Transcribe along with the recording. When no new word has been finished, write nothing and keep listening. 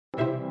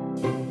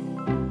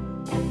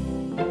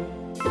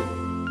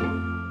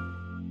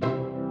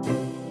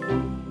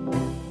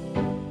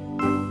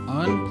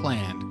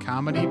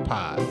Comedy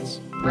Pods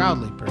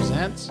proudly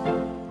presents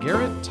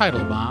Garrett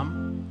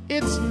Teitelbaum.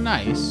 It's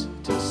nice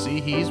to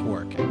see he's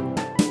working.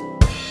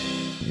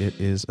 It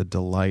is a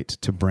delight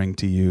to bring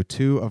to you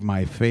two of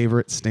my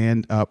favorite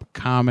stand-up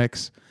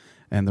comics.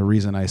 And the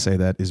reason I say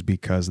that is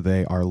because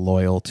they are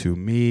loyal to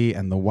me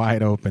and the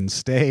wide open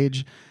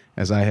stage.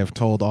 As I have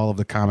told all of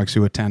the comics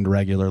who attend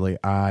regularly,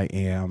 I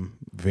am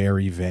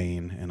very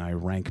vain and I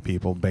rank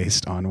people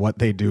based on what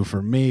they do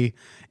for me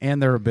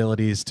and their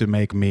abilities to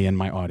make me and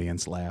my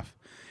audience laugh.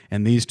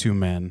 And these two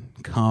men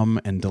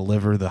come and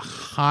deliver the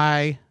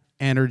high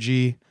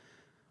energy,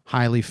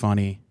 highly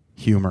funny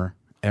humor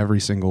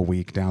every single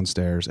week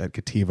downstairs at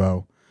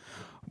Cativo.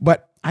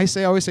 But I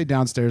always say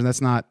downstairs, and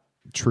that's not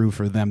true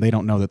for them. They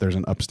don't know that there's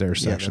an upstairs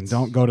section.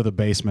 Don't go to the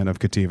basement of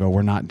Cativo.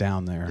 We're not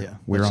down there. Yeah,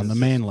 we're on the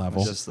main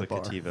level. Just the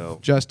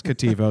Cativo. Just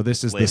Cativo.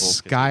 This is the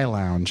Sky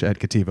Lounge at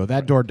Cativo.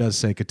 That door does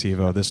say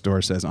Cativo. This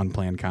door says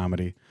Unplanned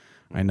Comedy.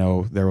 I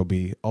know there will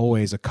be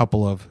always a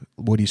couple of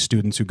Woody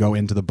students who go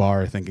into the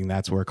bar thinking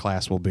that's where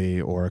class will be,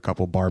 or a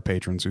couple bar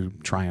patrons who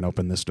try and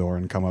open this door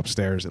and come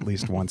upstairs at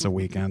least once a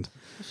weekend.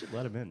 I should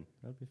let them in.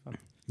 That'd be fun.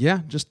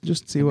 Yeah,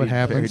 just see what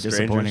happens. Very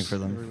disappointing for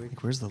them.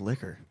 Like, where's the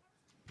liquor?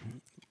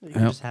 You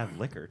can just have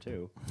liquor,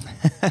 too.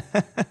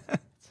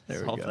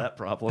 Solve that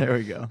problem. There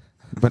we go.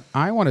 But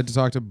I wanted to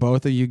talk to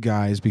both of you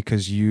guys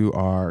because you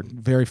are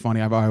very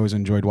funny. I've always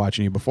enjoyed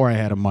watching you before I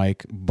had a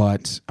mic,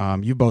 but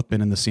you've both been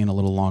in the scene a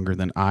little longer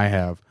than I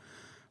have.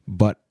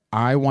 But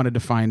I wanted to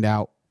find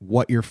out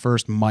what your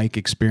first mic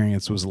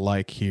experience was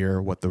like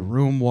here, what the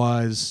room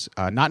was,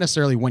 not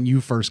necessarily when you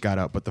first got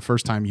up, but the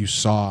first time you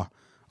saw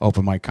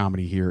open mic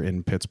comedy here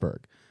in Pittsburgh.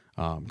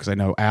 Because I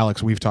know,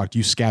 Alex, we've talked,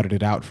 you scouted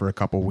it out for a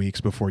couple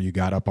weeks before you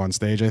got up on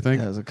stage, I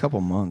think. Yeah, it was a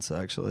couple months,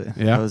 actually.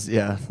 Yeah? I was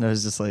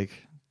just like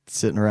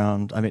sitting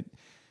around. I mean,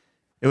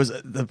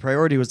 the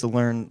priority was to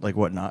learn like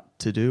what not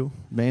to do,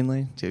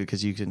 mainly,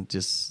 because you can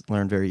just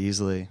learn very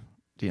easily.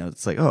 You know,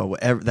 it's like,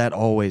 that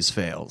always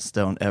fails.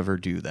 Don't ever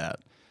do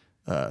that.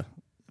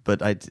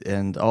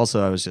 And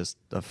also I was just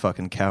a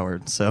fucking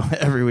coward. So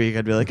every week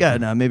I'd be like,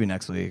 no, maybe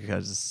next week.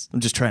 I'm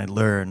just trying to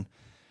learn.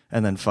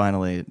 And then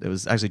finally, it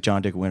was actually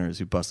John Dick Winters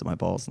who busted my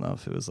balls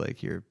enough. It was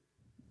like, you're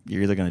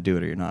either going to do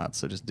it or you're not,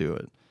 so just do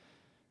it.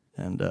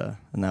 And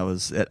that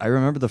was it. I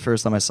remember the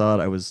first time I saw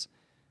it, I was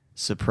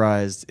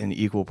surprised in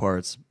equal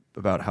parts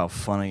about how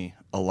funny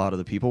a lot of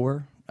the people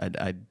were.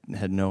 I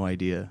had no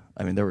idea.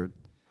 I mean,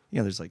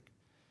 there's like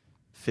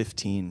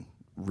 15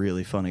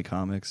 really funny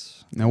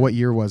comics. Now, what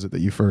year was it that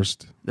you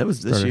first? That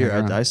was this year.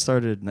 I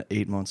started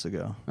 8 months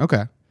ago.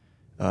 Okay.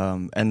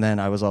 And then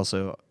I was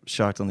also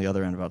shocked on the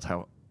other end about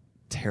how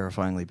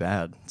terrifyingly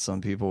bad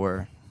some people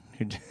were.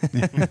 Yep.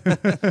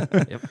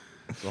 The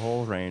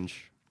whole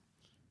range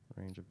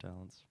of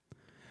talents.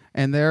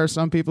 And there are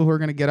some people who are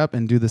going to get up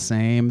and do the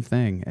same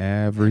thing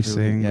every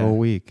single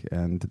week,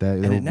 and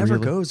it never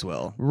goes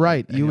well.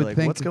 Right? And you would like,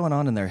 think what's going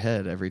on in their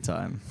head every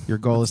time. Your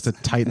goal is to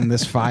tighten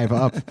this 5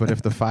 up, but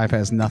if the 5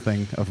 has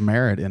nothing of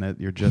merit in it,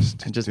 you're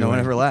just no one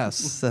ever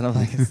laughs. And I'm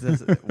like,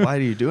 why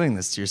are you doing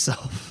this to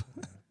yourself?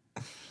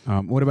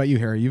 What about you,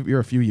 Harry? You're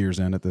a few years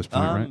in at this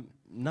point, right?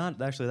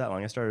 Not actually that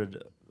long. I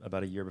started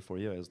about a year before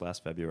you. It was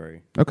last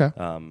February. Okay.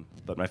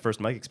 But my first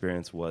mic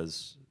experience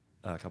was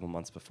a couple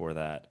months before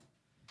that.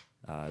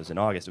 It was in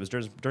August. It was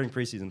during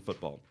preseason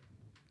football.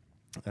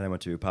 And I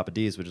went to Papa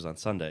D's, which was on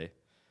Sunday.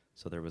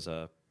 So there was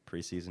a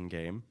preseason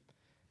game,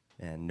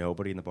 and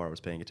nobody in the bar was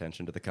paying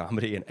attention to the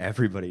comedy, and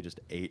everybody just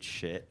ate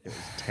shit. It was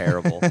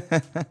terrible.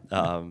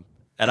 And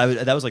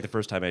that was like the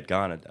first time I'd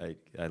gone.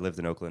 I lived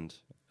in Oakland,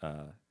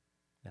 and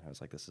I was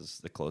like, this is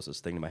the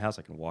closest thing to my house.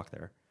 I can walk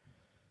there.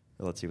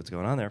 Let's see what's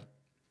going on there.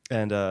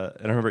 And I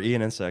remember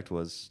Ian Insect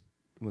was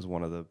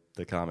one of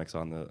the comics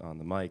on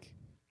the mic,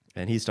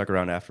 and he stuck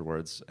around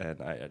afterwards.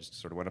 And I just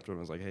sort of went up to him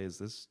and was like, "Hey,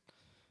 is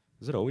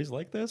it always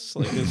like this?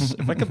 Like,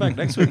 if I come back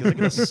next week, is it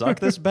gonna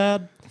suck this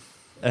bad?"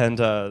 And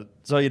so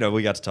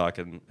we got to talk,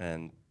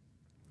 and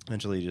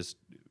eventually just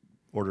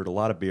ordered a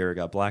lot of beer,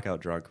 got blackout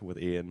drunk with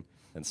Ian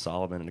and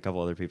Solomon and a couple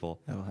other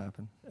people. That'll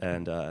happen.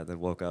 And then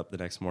woke up the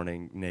next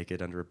morning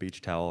naked under a beach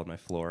towel on my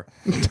floor.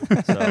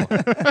 So.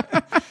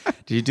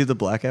 Did you do the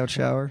blackout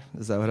shower?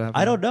 Is that what happened?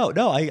 I don't know.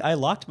 No, I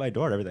locked my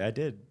door and everything. I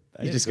did.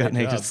 You just got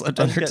naked, slept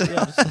under a towel.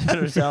 Yeah, just slept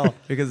under a towel.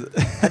 Because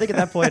I think at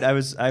that point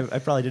I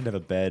probably didn't have a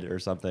bed or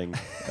something.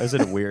 I was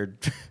in a weird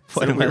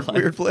point in my life.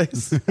 Weird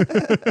place.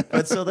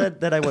 But so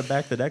then I went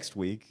back the next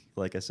week,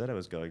 like I said I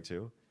was going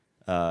to,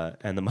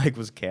 and the mic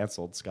was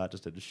canceled. Scott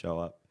just didn't show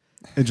up.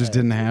 It just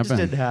didn't happen. It just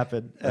didn't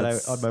happen. And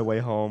on my way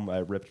home, I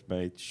ripped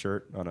my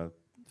shirt on a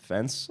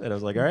fence, and I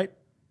was like, all right,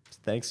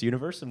 thanks,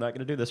 universe. I'm not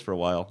going to do this for a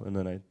while. And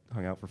then I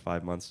hung out for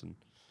 5 months and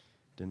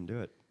didn't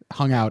do it.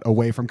 Hung out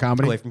away from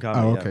comedy? Away from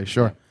comedy, Oh, okay,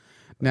 sure. Yeah.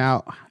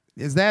 Now,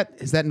 is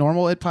that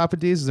normal at Papa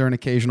D's? Is there an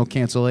occasional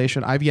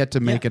cancellation? I've yet to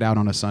make it out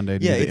on a Sunday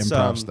to do the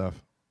improv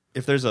stuff.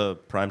 If there's a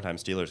primetime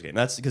Steelers game,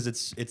 that's because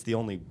it's the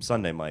only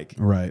Sunday mic.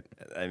 Right.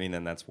 I mean,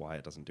 and that's why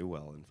it doesn't do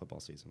well in football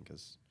season,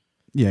 because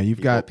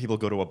people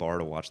go to a bar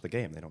to watch the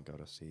game. They don't go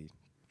to see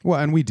Well,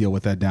 and we deal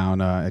with that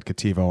down at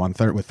Cativo on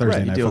with Thursday Right,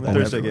 you night deal with football. that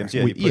Thursday everywhere. games,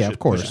 yeah, you push of it,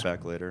 course. push it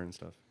back later and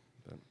stuff.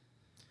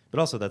 But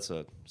also,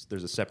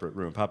 there's a separate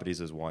room. Papa D's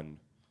is one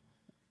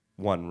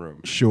room.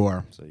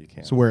 Sure. So you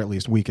can't. So where at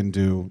least we can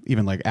do,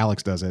 even like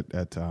Alex does it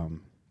at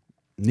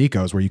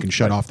Nico's, where you can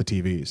shut off the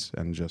TVs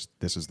and just,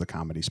 this is the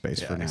comedy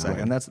space for now.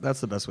 Exactly. And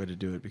that's the best way to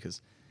do it,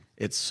 because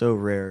it's so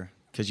rare,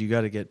 because you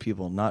got to get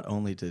people not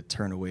only to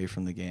turn away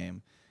from the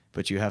game,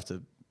 but you have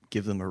to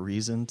give them a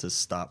reason to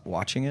stop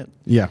watching it.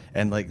 Yeah.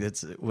 And like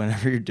it's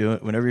whenever you're doing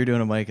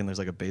a mic and there's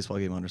like a baseball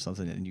game on or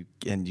something,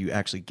 and you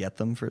actually get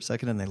them for a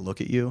second and they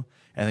look at you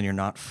and then you're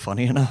not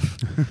funny enough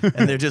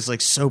and they're just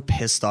like so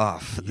pissed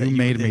off. You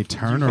made me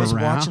turn I was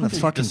around. watching the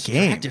fucking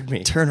game.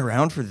 me. Turn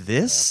around for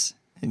this?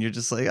 And you're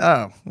just like,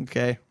 oh,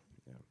 okay.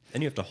 Yeah.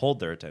 And you have to hold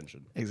their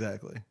attention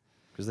Exactly.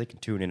 because they can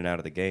tune in and out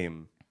of the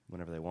game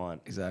whenever they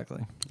want.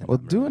 Exactly. Well,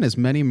 doing as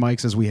many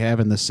mics as we have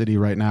in the city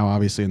right now,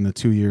 obviously in the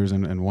 2 years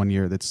and 1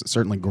 year, that's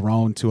certainly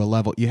grown to a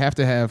level. You have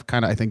to have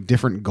kind of, I think,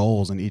 different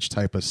goals in each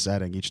type of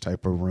setting, each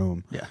type of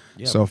room. Yeah.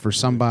 So for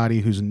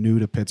somebody who's new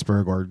to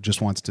Pittsburgh or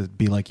just wants to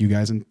be like you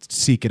guys and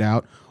seek it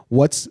out,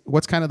 what's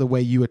kind of the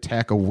way you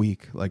attack a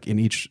week? Like in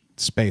each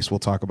space, we'll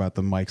talk about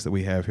the mics that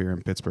we have here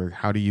in Pittsburgh.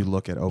 How do you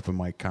look at open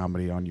mic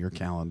comedy on your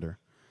calendar?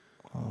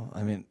 Well,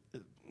 I mean,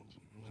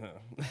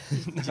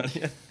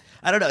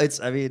 I don't know. I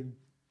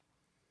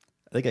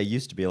think I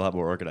used to be a lot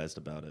more organized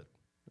about it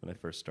when I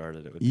first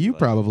started. It would You be like,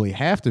 probably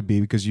have to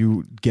be because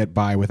you get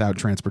by without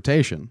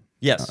transportation.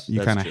 Yes, You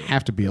that's kind of true.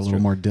 have to be a That's little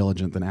true. more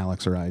diligent than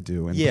Alex or I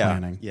do in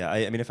planning. Yeah,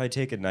 I mean, if I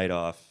take a night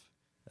off,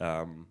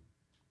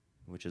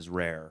 which is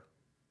rare,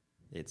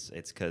 it's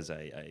because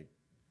I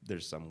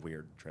there's some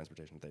weird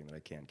transportation thing that I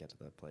can't get to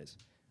that place,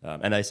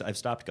 and I've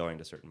stopped going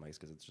to certain mics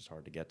because it's just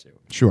hard to get to.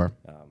 Sure.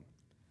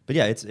 But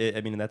yeah,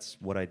 I mean, that's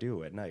what I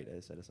do at night. I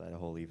set aside a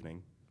whole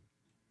evening,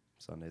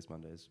 Sundays,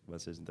 Mondays,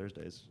 Wednesdays, and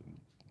Thursdays,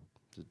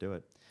 to do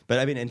it. But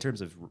I mean, in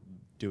terms of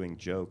doing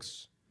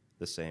jokes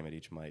the same at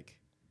each mic,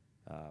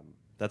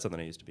 that's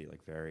something I used to be like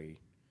I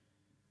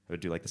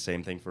would do like the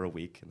same thing for a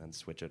week and then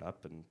switch it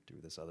up and do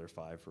this other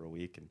 5 for a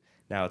week. And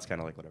now it's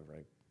kind of like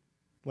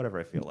whatever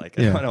I feel like.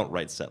 Yeah. I don't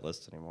write set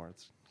lists anymore.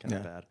 It's kind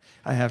of bad.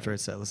 I have to write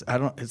set lists. I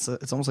don't. It's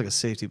almost like a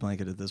safety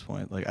blanket at this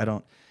point. Like I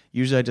don't.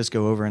 Usually I just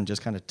go over and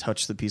just kind of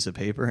touch the piece of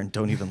paper and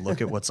don't even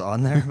look at what's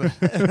on there. But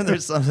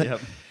there's something.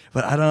 Yep.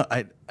 But I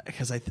don't.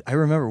 Because I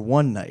remember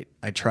one night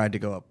I tried to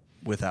go up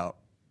without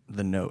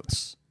the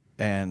notes.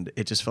 And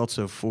it just felt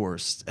so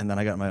forced. And then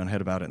I got in my own head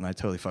about it, and I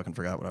totally fucking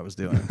forgot what I was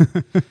doing.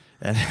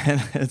 and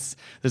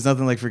there's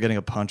nothing like forgetting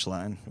a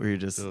punchline where you're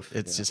just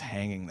just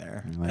hanging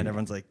there, and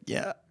everyone's like,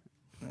 yeah,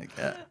 like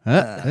okay.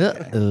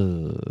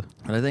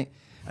 But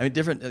I mean,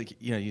 different. Like,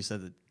 you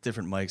said that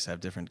different mics have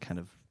different kind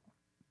of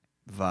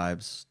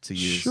vibes, to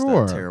use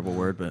Sure. that terrible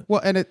word, but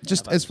Well, and it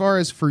just as far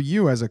as for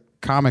you as a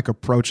comic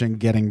approaching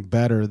getting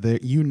better,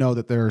 that you know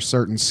that there are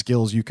certain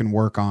skills you can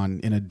work on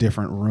in a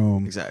different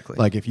room. Exactly.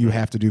 Like if you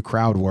have to do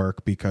crowd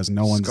work because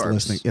no one's Scarps.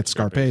 listening, it's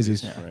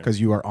Scarpazi's Yeah. because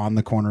you are on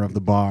the corner of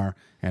the bar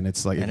and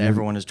it's like if and you-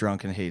 everyone is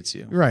drunk and hates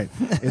you. right.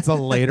 It's a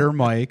later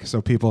mic,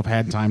 so people have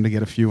had time to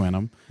get a few in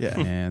them. Yeah.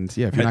 And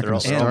yeah, if you're not They're going all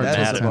to so start And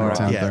till that is a 10 or bar.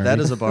 10:30. Yeah, that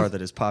is a bar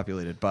that is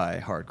populated by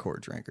hardcore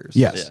drinkers.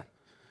 Yes. Yeah.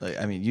 Like,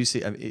 I mean, you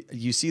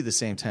see the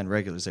same 10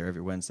 regulars there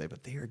every Wednesday,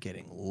 but they are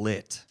getting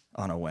lit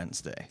on a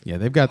Wednesday. Yeah,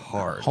 they've got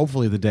Hard.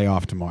 hopefully the day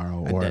off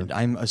tomorrow. Or And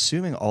I'm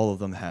assuming all of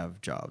them have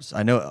jobs.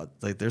 I know,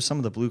 like, there's some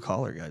of the blue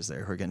collar guys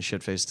there who are getting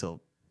shit faced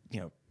till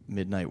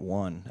midnight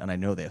 1, and I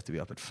know they have to be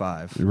up at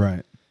 5.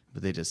 right.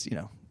 But they just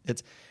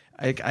it's.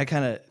 I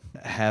kind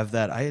of have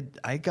that.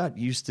 I got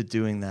used to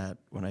doing that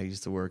when I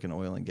used to work in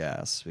oil and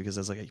gas because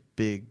there's like a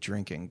big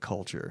drinking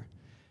culture.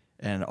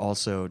 And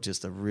also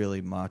just a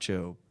really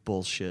macho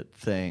bullshit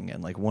thing.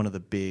 And like one of the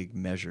big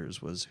measures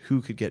was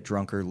who could get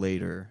drunker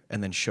later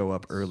and then show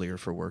up earlier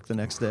for work the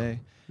next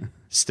day,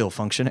 still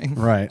functioning.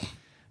 Right.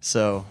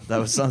 So that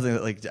was something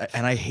that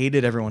and I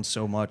hated everyone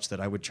so much that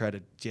I would try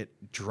to get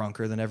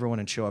drunker than everyone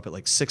and show up at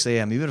like 6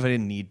 a.m. even if I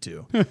didn't need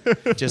to.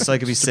 Just so I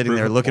could be sitting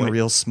there prove a looking point.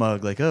 real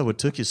smug, like, oh, what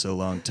took you so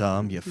long,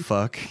 Tom? You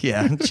fuck.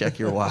 Yeah, check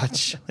your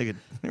watch. Like a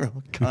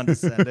real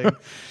condescending.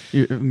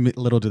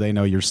 Little do they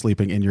know you're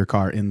sleeping in your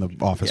car in the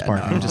office Yeah,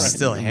 parking no, I'm lot, just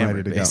still ready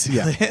hammered, to go. basically.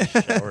 Yeah.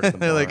 Showered at the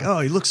They're like, bar. oh,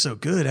 he looks so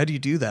good. How do you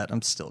do that?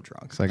 I'm still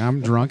drunk. It's like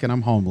I'm drunk and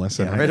I'm homeless.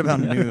 Yeah, and right about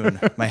noon,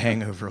 my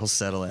hangover will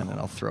settle in and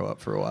I'll throw up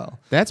for a while.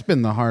 That's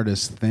been the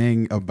hardest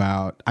thing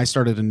about. I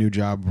started a new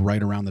job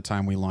right around the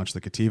time we launched the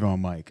Cativo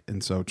mic,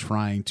 and so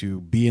trying to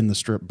be in the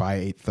strip by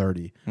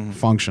 8:30,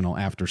 functional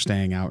after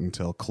staying out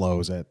until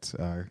close at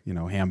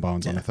Ham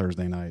Bones on a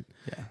Thursday night,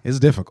 is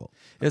difficult.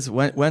 It's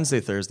Wednesday,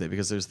 Thursday,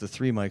 because there's the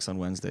 3 mics on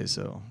Wednesday.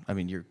 So, I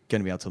mean, you're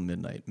going to be out till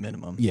midnight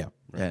minimum. Yeah,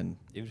 And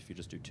Even if you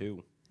just do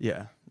 2.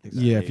 yeah,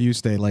 exactly. yeah. If you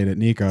stay late at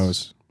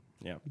Nico's,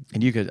 Yeah.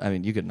 And you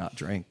could not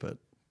drink, but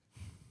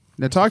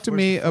now talk to Where's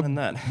me. the fun in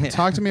that?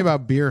 Talk to me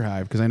about Beer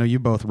Hive because I know you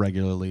both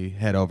regularly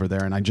head over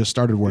there, and I just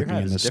started working Hive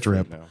in is the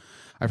different strip. now.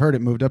 I've heard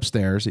it moved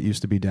upstairs. It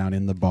used to be down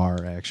in the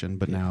bar action,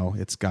 but now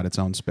it's got its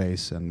own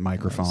space and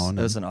microphone.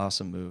 That's an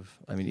awesome move.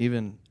 I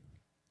mean,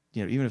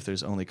 even if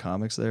there's only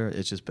comics there,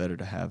 it's just better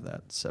to have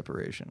that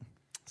separation.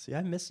 See,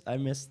 I miss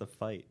the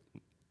fight.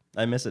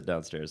 I miss it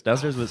downstairs.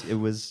 Downstairs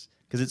was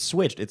because it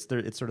switched. It's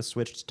sort of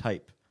switched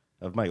type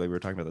of mic. Like we were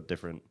talking about the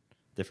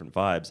different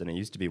vibes, and it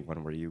used to be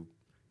one where you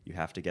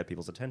have to get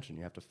people's attention.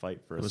 You have to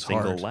fight for a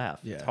single hard. laugh.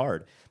 Yeah. It's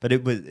hard, but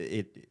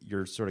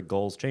your sort of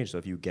goals change. So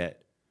if you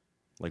get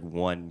like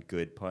one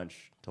good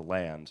punch to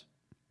land,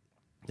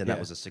 then that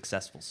was a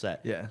successful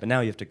set. Yeah. But now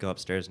you have to go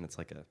upstairs, and it's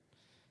like you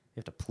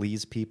have to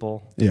please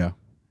people. Yeah.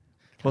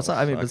 Well, it's not,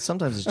 I mean, but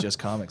sometimes it's just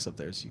comics up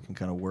there, so you can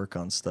kind of work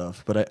on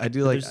stuff. But I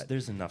do like...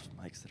 There's enough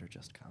mics that are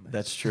just comics.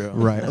 That's true.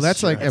 Right. Well,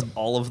 that's like That's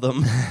all of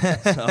them.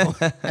 So.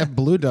 at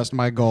Blue Dust,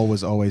 my goal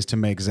was always to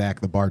make Zach,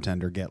 the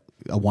bartender, get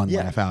a one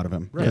laugh out of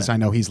him. Because I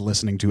know he's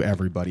listening to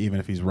everybody, even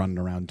if he's running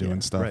around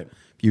doing stuff. Right.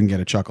 If you can get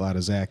a chuckle out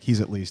of Zach,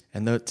 he's at least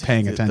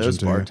paying attention those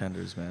to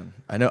bartenders, man.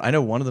 I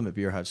know one of them at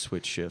Beer Hive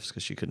switched shifts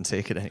because she couldn't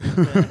take it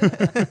anymore.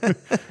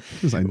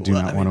 Because I do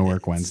not want to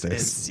work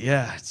Wednesdays.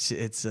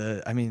 It's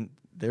I mean,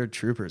 they're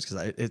troopers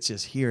because it's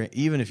just hearing,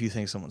 even if you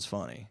think someone's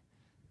funny,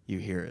 you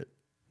hear it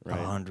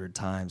 100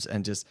 times.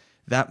 And just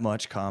that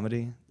much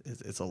comedy,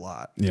 it's a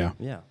lot. Yeah.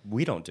 Yeah.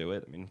 We don't do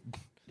it. I mean,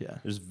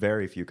 there's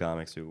very few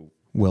comics who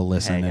will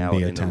listen hang and out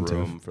be in attentive the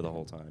room for the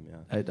whole time.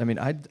 Yeah. I mean,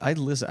 I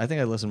listen. I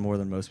think I listen more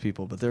than most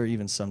people, but there are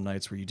even some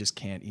nights where you just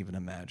can't even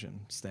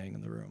imagine staying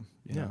in the room.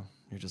 You know,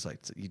 you're just like,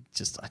 I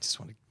just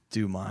want to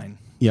do mine.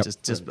 Yep.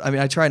 I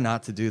mean, I try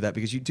not to do that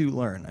because you do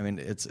learn. I mean,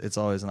 it's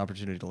always an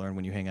opportunity to learn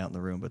when you hang out in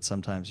the room, but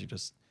sometimes you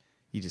just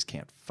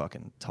can't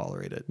fucking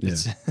tolerate it. Yeah.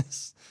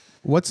 It's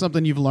What's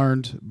something you've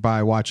learned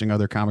by watching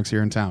other comics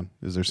here in town?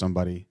 Is there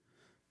somebody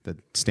that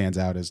stands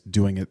out as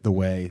doing it the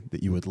way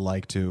that you would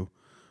like to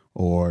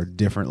or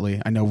differently?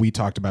 I know we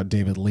talked about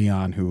David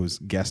Leon, who was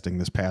guesting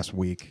this past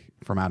week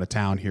from out of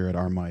town here at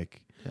our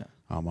mic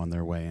on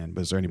their way in.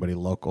 But is there anybody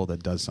local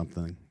that does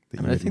something that you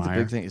admire? I think the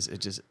big thing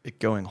is it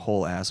going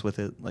whole ass with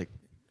it, like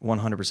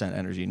 100%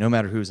 energy, no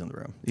matter who's in the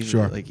room.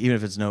 Even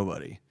if it's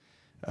nobody.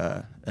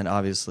 And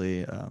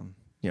obviously,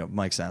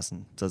 Mike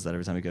Sasson does that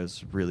every time he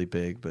goes really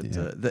big. But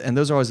and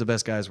those are always the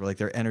best guys where like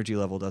their energy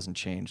level doesn't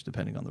change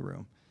depending on the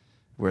room,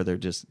 where they're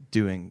just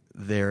doing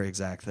their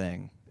exact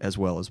thing as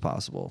well as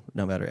possible,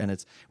 no matter. And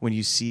it's when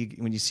you see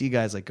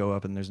guys like go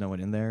up and there's no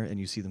one in there, and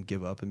you see them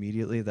give up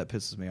immediately, that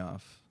pisses me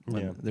off.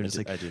 They're just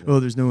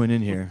there's no one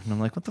in here, and I'm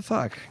like, what the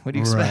fuck? What do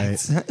you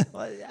expect?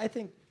 Well, I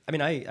think. I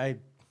mean, I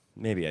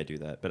maybe I do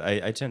that, but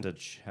I tend to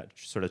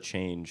sort of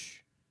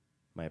change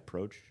my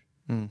approach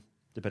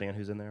depending on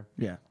who's in there.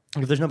 Yeah.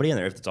 If there's nobody in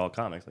there, if it's all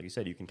comics, like you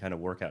said, you can kind of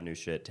work out new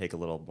shit, take a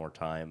little more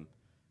time,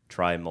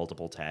 try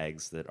multiple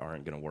tags that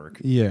aren't going to work.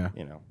 Yeah.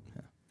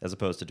 As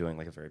opposed to doing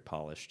like a very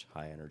polished,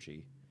 high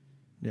energy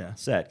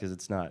set, because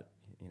it's not,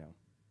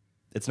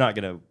 it's not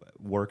going to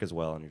work as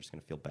well, and you're just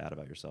going to feel bad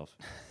about yourself.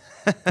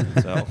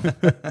 So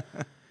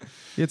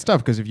it's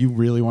tough because if you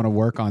really want to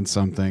work on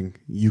something,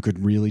 you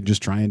could really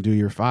just try and do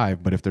your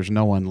 5. But if there's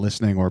no one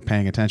listening or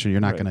paying attention,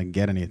 you're not going to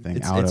get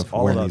anything out of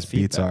where these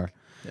beats are.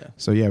 Yeah.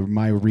 So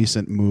my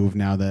recent move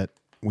now that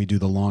we do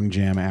the long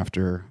jam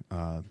after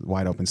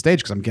wide open stage,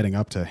 because I'm getting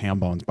up to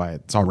Hambones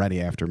it's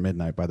already after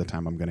midnight by the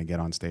time I'm going to get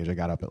on stage. I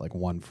got up at like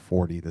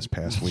 1:40 this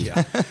past week.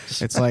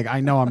 It's like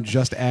I know I'm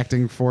just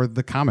acting for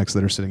the comics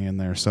that are sitting in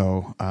there.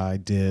 So I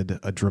did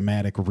a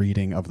dramatic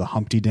reading of the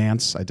Humpty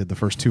Dance. I did the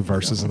first 2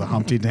 verses of the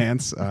Humpty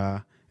Dance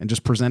and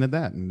just presented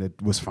that, and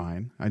it was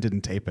fine. I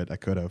didn't tape it. I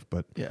could have,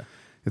 but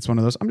it's one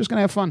of those. I'm just going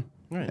to have fun.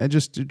 Right. And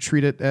just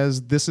treat it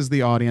as this is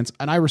the audience.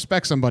 And I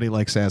respect somebody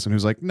like Sasson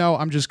who's like, no,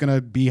 I'm just going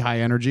to be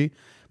high energy.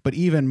 But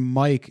even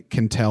Mike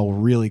can tell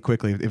really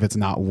quickly if it's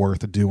not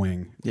worth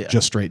doing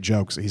just straight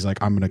jokes. He's like,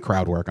 I'm going to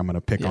crowd work. I'm going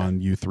to pick on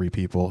you 3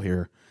 people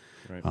here.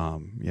 Right.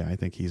 I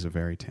think he's a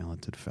very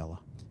talented fella.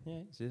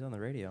 Yeah, he's on the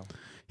radio.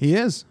 He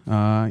is.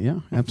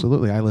 Yeah,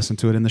 absolutely. I listen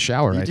to it in the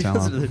shower. I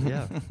tell him.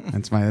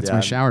 That's my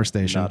shower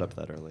station. Not up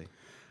that early.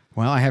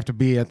 Well, I have to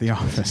be at the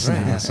office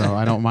now, so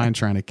I don't mind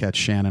trying to catch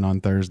Shannon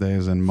on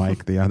Thursdays and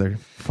Mike the other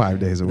 5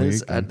 days a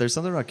week. There's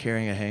something about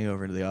carrying a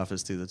hangover into the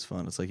office, too, that's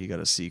fun. It's like you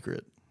got a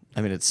secret. I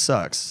mean, it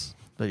sucks,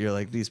 but you're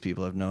like, these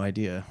people have no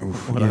idea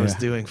what I was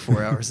doing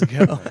 4 hours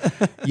ago.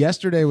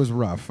 Yesterday was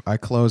rough. I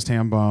closed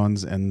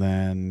Hambones, and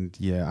then,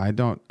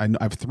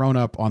 I've thrown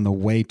up on the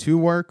way to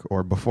work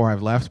or before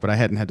I've left, but I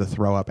hadn't had to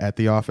throw up at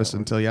the office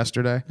until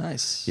yesterday.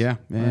 Nice. Yeah.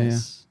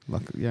 Nice.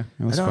 It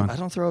was fun. I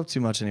don't throw up too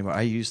much anymore.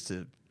 I used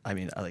to. I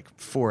mean, like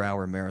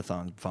 4-hour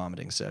marathon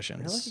vomiting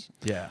sessions.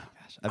 Really? Yeah.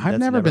 I've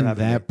never been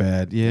that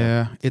bad.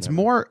 Yeah. It's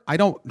more, I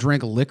don't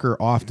drink liquor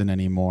often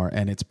anymore.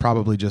 And it's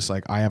probably just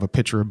like I have a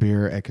pitcher of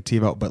beer at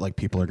Kativo, but like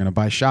people are going to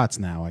buy shots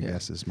now, I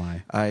guess is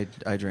my.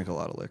 I drink a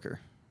lot of liquor.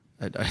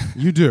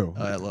 You do?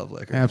 I love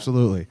liquor.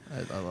 Absolutely.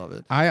 I love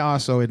it. I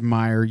also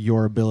admire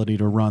your ability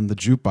to run the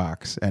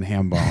jukebox at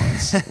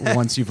Hambones.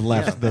 Once you've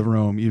left the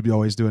room, you'd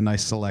always do a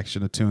nice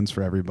selection of tunes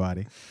for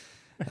everybody.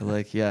 I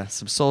like,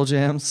 some soul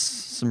jams,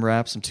 some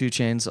rap, some 2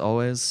 Chainz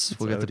always.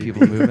 We'll get the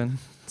people moving.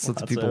 That's what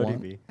the people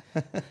want.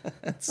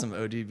 Some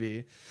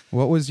ODB.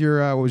 What was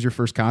your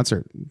first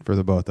concert for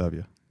the both of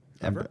you?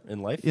 Ever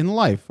in life? In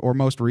life, or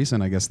most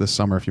recent, I guess, this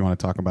summer, if you want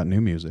to talk about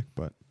new music.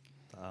 But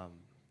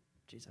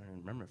geez, I don't even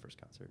remember my first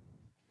concert.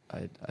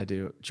 I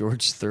do.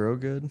 George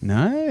Thorogood.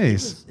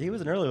 nice. He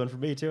was an early one for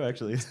me too,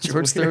 actually.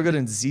 George Thorogood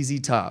and ZZ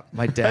Top.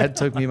 My dad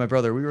took me and my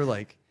brother. We were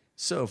like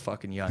so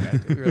fucking young.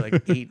 We were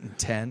like 8 and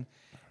 10.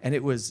 And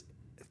it was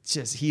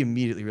just, he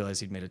immediately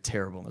realized he'd made a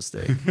terrible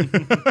mistake.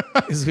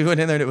 Because we went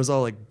in there and it was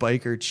all like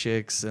biker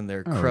chicks and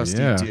their crusty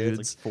yeah. dudes.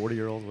 It's like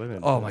 40-year-old women.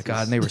 Oh my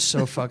God. And they were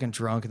so fucking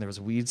drunk and there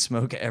was weed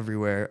smoke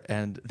everywhere.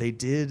 And they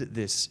did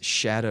this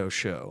shadow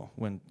show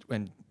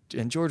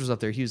and George was up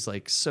there. He was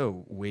like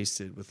so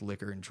wasted with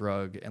liquor and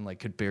drug and like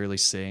could barely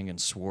sing and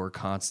swore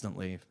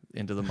constantly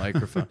into the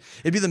microphone.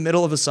 It'd be the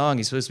middle of a song.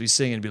 He's supposed to be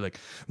singing and be like,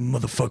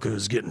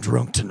 "Motherfuckers getting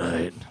drunk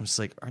tonight." I'm just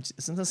like,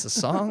 isn't this a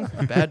song?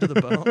 Bad to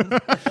the Bone?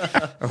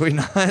 Are we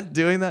not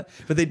doing that?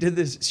 But they did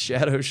this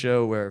shadow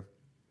show where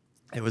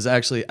it was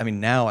actually, I mean,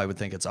 now I would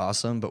think it's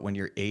awesome, but when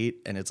you're 8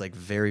 and it's like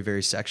very,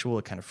 very sexual,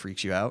 it kind of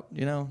freaks you out,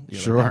 you know?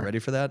 You're Sure. like not ready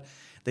for that.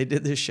 They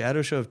did this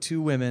shadow show of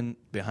 2 women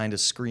behind a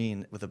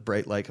screen with a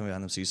bright light coming on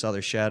them, so you saw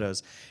their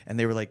shadows, and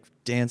they were like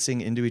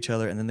dancing into each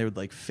other, and then they would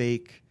like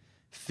fake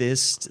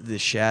fist the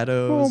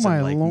shadows my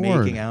and like Lord.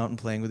 making out and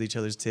playing with each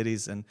other's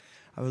titties. And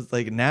I was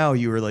like, now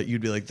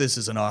you'd be like, this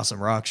is an awesome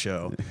rock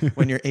show.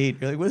 When you're 8,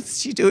 you're like, what's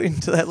she doing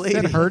to that lady?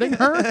 Is that hurting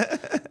her?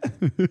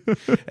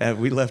 And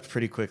we left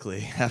pretty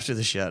quickly after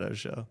the shadow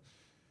show.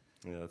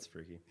 Yeah, that's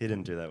freaky. He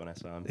didn't do that when I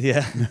saw him.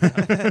 Yeah.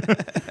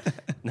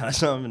 No, I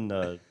saw him in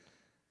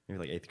maybe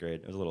like 8th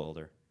grade. I was a little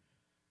older.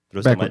 But it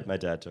was Back when when- my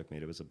dad took me.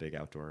 It was a big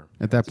outdoor.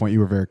 At that point, you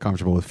were very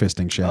comfortable with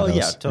fisting Oh shadows.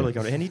 yeah,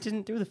 totally. And he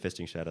didn't do the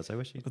fisting shadows. I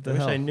wish the I wish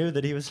hell? I knew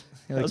that he was.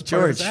 You're That like, was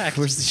part of his George, act.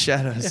 where's the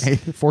shadows? Hey,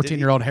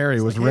 14-year-old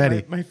Harry was Hey,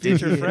 ready. My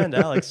future friend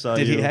Alex saw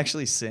Did you. he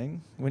actually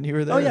sing when you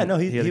were there? Oh yeah, no,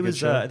 had a he good was.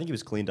 show? I think he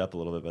was cleaned up a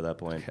little bit by that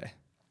point. Okay.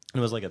 And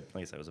it was like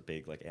I said, it was a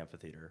big like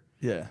amphitheater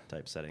Yeah.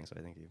 type setting. So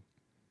I think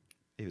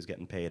he was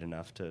getting paid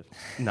enough to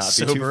not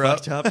be too Sober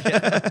up. fucked up.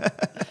 Yeah.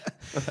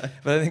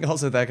 But I think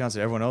also at that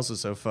concert, everyone else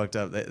was so fucked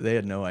up they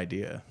had no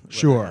idea. what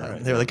Sure. they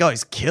had. They were like, "Oh,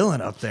 he's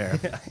killing up there."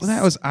 Well,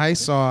 that was I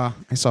saw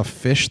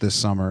Fish this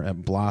summer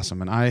at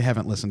Blossom, and I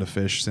haven't listened to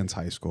Fish since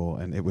high school.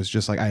 And it was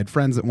just like I had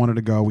friends that wanted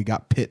to go. We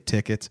got pit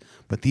tickets,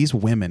 but these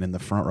women in the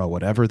front row,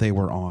 whatever they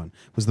were on,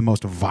 was the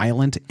most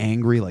violent,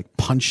 angry, like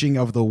punching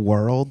of the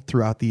world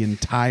throughout the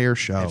entire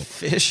show.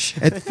 Fish.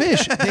 At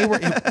Fish, they were.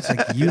 It's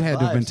like you had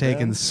to have been Lives,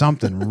 taking man.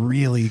 something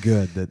really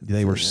good. That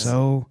they were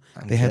so.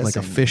 They had like a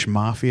guessing fish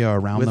mafia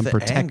around with them the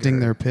protecting anger,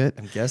 their pit.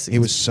 I'm guessing it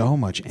was so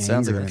much anger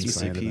Sounds like a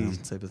inside of them.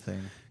 PCP type of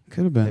thing.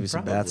 Could have been. Maybe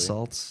some bath Probably.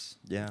 salts.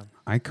 Yeah.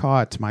 I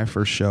caught my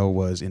first show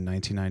was in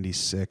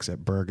 1996 at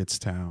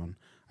Burgettstown.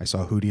 I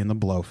saw Hootie and the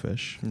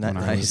Blowfish when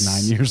I was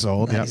Nice. 9 years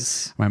old. Yep.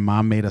 Nice. My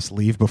mom made us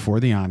leave before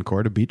the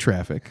encore to beat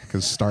traffic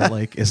because Star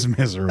Lake is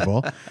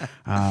miserable.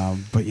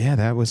 But yeah,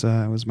 that was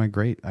my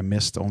great. I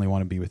missed Only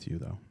Want to Be With You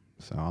though,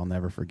 so I'll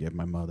never forgive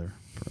my mother.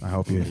 I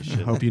hope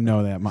you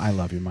know that. I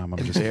love you, Mom. I'm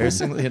just kidding.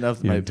 Embarrassingly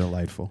enough, You're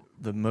delightful.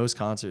 the most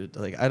concert,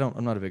 like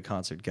I'm not a big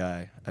concert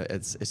guy. I'm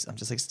just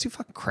like, it's too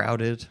fucking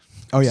crowded.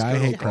 Oh yeah, Just I go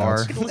to hate a bar.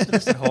 crowds. You can listen to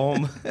this at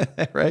home.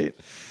 Right?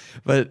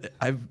 But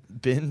I've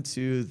been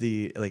to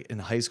in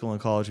high school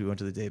and college, we went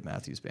to the Dave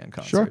Matthews Band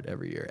concert Sure.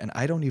 every year. And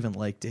I don't even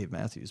like Dave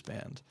Matthews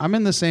Band. I'm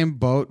in the same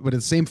boat, but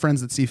it's the same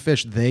friends that see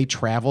Fish. They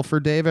travel for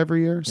Dave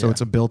every year, so Yeah.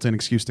 it's a built-in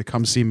excuse to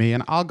come see me,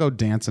 and I'll go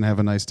dance and have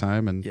a nice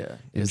time and Yeah.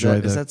 enjoy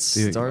is the that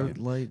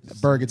Starlight?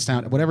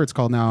 Burgettstown, whatever it's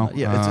called now.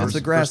 It's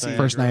the grassy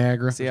First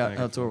Niagara. It's the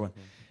outdoor one.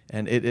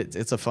 And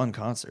it's a fun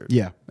concert.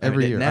 Yeah,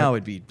 every year. Now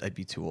I'd be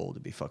too old to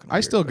be fucking I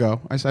weird, still but-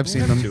 go. I've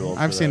seen them. too old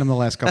I've for seen that. them the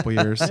last couple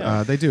years.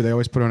 They do. They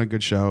always put on a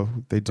good show.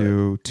 They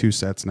do 2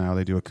 sets now.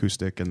 They do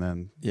acoustic and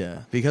then Yeah.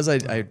 Because I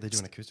They do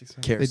an acoustic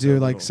set? care they so do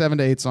like little. 7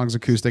 to 8 songs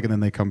acoustic and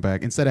then they come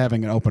back. Instead of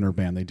having an opener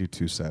band, they do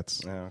 2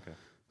 sets. Oh, okay.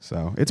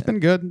 So it's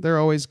been good. They're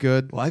always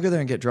good. Well, I go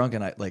there and get drunk,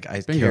 and I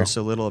Bingo. care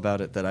so little about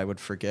it that I would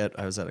forget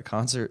I was at a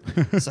concert.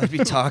 So I'd be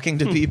talking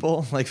to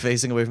people, like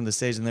facing away from the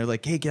stage, and they're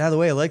like, "Hey, get out of the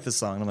way! I like this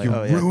song." And I'm like, You're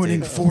 "Oh yeah, ruining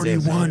Dave,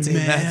 41, Dave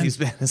man." Matthews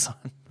Band is on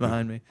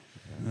behind me."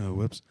 Oh,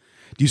 whoops.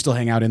 Do you still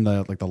hang out in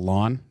the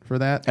lawn for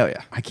that? Oh,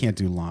 yeah. I can't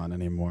do lawn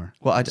anymore.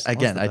 Well, I the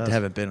best.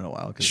 haven't been in a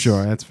while. 'Cause,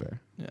 Sure, that's fair.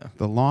 Yeah.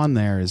 The lawn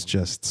there is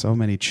just so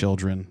many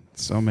children,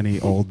 so many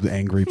old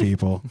angry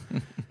people.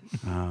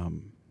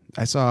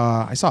 I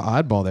saw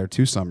Oddball there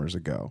 2 summers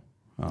ago,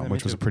 me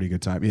which was too. a pretty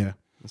good time. Yeah,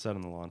 I sat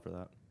on the lawn for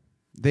that.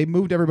 they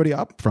moved everybody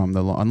up from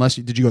the lawn. Unless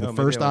did you go the No,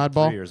 maybe first I went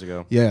Oddball? 3 years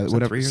ago. Yeah, Was that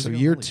whatever. 3 years So ago?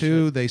 year Holy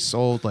 2, shit. they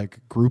sold like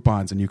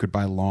Groupons, and you could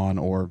buy lawn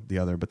or the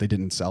other, but they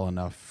didn't sell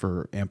enough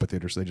for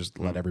amphitheater, so they just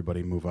let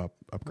everybody move up,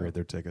 upgrade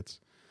their tickets.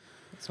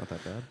 It's not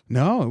that bad.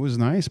 No, it was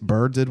nice.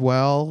 Bird did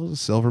well.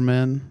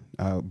 Silverman,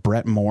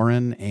 Brett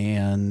Morin,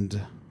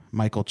 and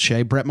Michael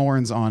Che. Brett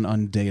Morin's on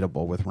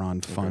Undateable with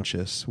Ron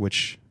Funches,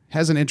 which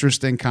has an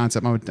interesting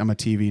concept. I'm a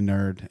TV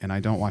nerd, and I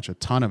don't watch a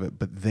ton of it,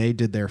 but they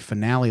did their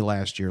finale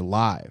last year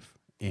live.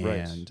 And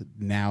Right.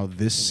 now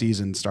this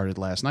season started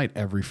last night.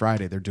 Every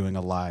Friday, they're doing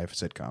a live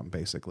sitcom,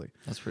 basically.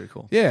 That's pretty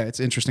cool. Yeah, it's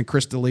interesting.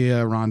 Chris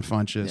D'Elia, Ron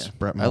Funches, Yeah.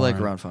 Brett I Morin. like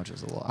Ron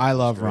Funches a lot. I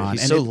love Ron.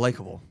 He's And so it-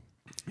 likable.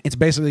 It's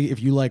basically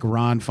if you like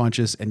Ron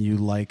Funches and you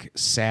like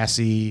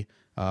sassy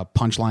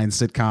punchline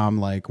sitcom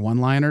like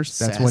one-liners.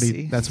 That's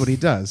Sassy? what he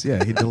does.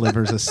 Yeah, he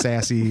delivers a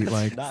sassy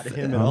like. Not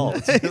him at all.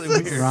 It's really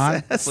weird.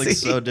 Ron? It's like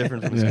so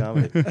different from his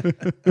comedy.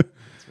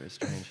 It's very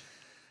strange.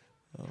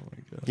 Oh my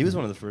god. He was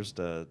one of the first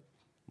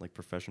like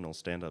professional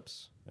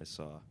stand-ups I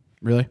saw.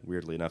 Really?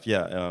 Weirdly enough,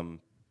 yeah.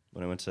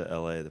 When I went to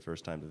LA the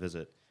first time to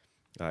visit,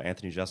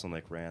 Anthony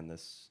Jeselnik ran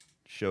this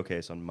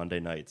showcase on Monday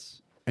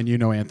nights. And you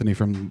know Anthony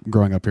from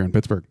growing up here in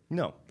Pittsburgh.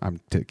 No, I'm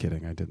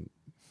kidding. I didn't.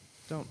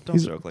 don't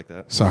joke like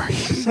that. Sorry.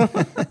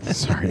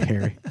 Sorry,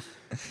 Harry.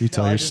 You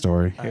tell your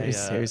story.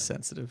 Very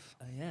sensitive.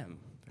 I am.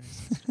 Very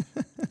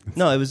sensitive.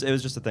 No, it was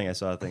just a thing. I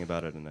saw a thing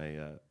about it, and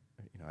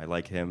I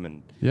like him,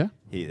 and Yeah?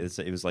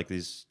 it was like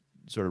these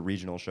sort of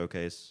regional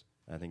showcase.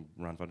 I think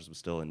Ron Funches was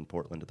still in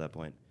Portland at that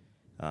point.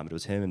 It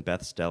was him and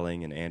Beth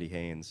Stelling and Andy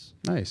Haynes.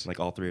 Nice. Like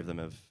all three of them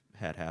have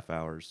had half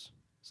hours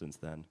since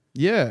then.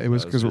 Yeah, it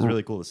was It because was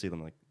really cool to see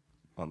them like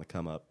on the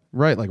come up.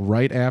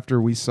 right after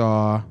we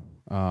saw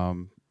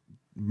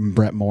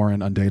Brett Moore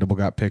and Undateable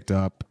got picked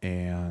up,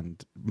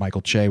 and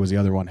Michael Che was the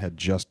other one, had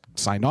just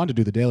signed on to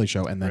do the Daily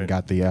Show and then Right.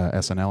 got the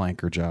SNL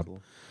anchor job.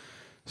 Cool.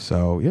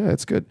 So yeah,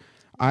 it's good.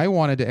 I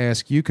wanted to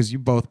ask you because you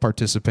both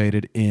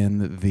participated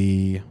in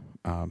the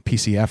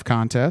PCF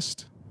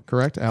contest,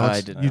 correct, Alex?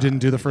 I did You not. didn't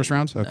do the first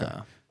rounds. Okay.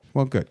 No.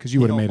 Well, good, because you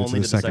would have made it to only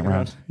the did the second second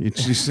round.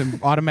 It's just an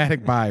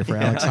automatic buy for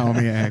Alex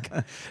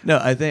Homyak. No,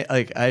 I think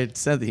like I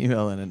sent the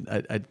email in,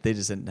 and they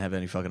just didn't have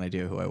any fucking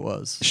idea who I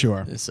was.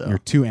 Sure, So you're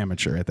too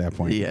amateur at that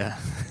point. yeah,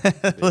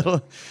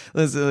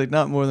 listen, like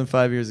not more than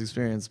 5 years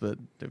experience, but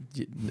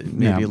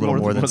maybe Yeah, a little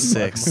more than 5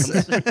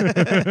 6. months.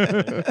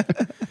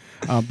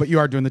 But you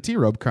are doing the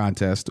T-Robe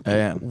contest. I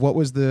am. What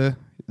was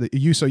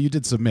so you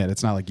did submit.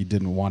 It's not like you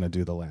didn't want to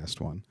do the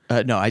last one.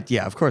 No,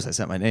 of course I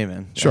sent my name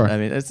in. Sure. I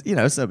mean, it's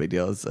it's no big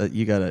deal. It's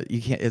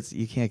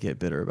you can't get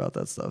bitter about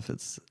that stuff.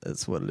 It's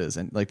what it is,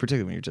 and like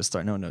particularly when you're just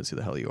starting, no one knows who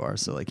the hell you are,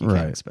 so like you Right.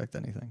 can't expect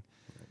anything.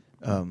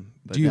 But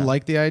Do you no.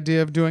 like the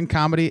idea of doing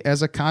comedy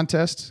as a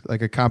contest,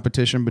 like a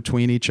competition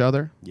between each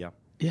other? Yeah,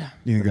 Yeah, You I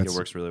think think that's it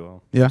works really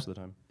well. Yeah. Most of the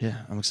time.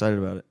 yeah, I'm excited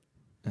about it,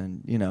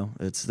 and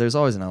there's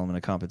always an element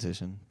of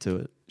competition to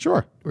it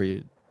Sure. where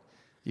you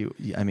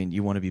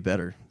want to be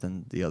better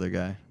than the other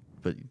guy,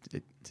 but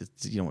you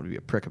don't want to be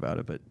a prick about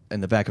it. But in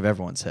the back of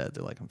everyone's head,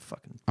 they're like,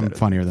 I'm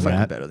funnier than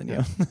that." better than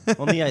you.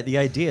 Well, the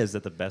idea is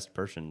that the best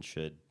person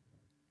should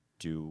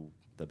do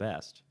the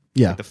best.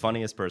 Yeah. Like the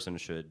funniest person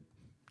should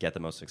get the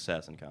most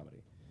success in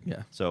comedy.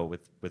 Yeah, So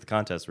with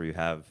contests where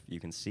you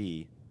can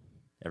see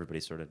everybody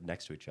sort of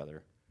next to each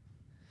other.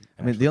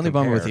 I mean, the only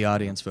bummer with the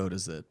audience vote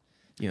is that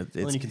it's,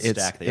 Well, and you can it's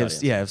stack the if,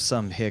 audience. yeah, if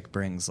some hick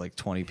brings like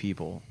 20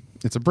 people,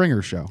 It's a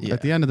bringer show. Yeah.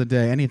 At the end of the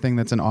day, anything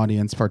that's an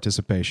audience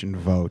participation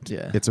vote,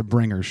 Yeah. it's a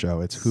bringer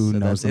show. It's who so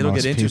knows the it'll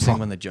most get interesting people.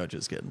 when the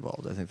judges get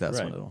involved. I think that's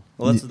Right. when it'll.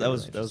 Well, that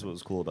was what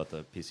was cool about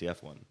the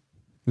PCF one.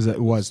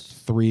 It was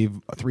three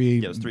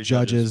Yeah, it was three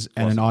judges judges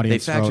and an plus- They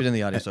audience factored vote. in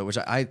the audience vote, which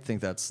I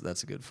think that's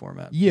a good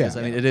format. Yeah. Because,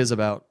 I mean, it is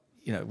about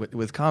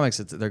with comics,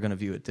 they're going to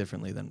view it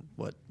differently than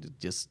what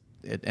just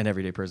an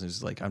everyday person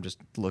who's like, I'm just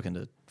looking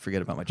to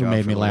forget about my job.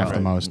 made for me a laugh while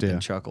the most, and yeah.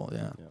 chuckle.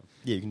 Yeah.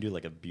 Yeah, you can do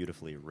like a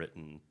beautifully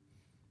written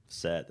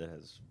set that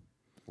has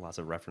lots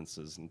of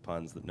references and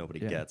puns that nobody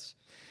Yeah. gets.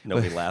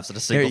 Nobody laughs at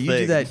a Harry,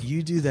 single thing.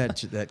 you do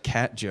that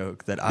cat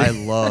joke that I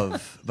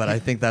love, but I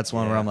think that's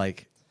one where Yeah. I'm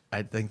like,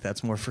 I think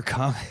that's more for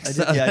comics.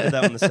 I did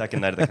that on the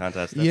second night of the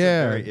contest. That's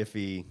Yeah. a very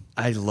iffy.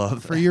 I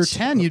love For that your joke.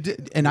 10, you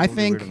did. And I We'll do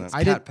think weird on that.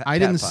 I didn't Cat I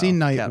didn't pile. see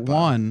night Cat pile.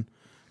 1,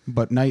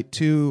 but night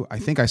 2, I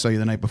think I saw you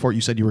the night before.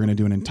 You said you were going to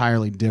do an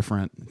entirely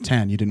different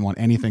 10. You didn't want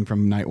anything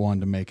from night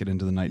 1 to make it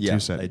into the night 2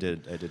 set. I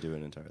did do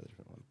an entirely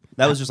different one.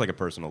 That was just like a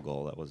personal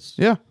goal. That was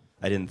Yeah.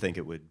 I didn't think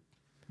it would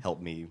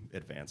help me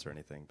advance or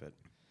anything, but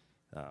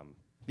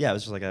yeah, it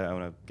was just like I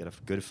want to get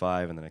a good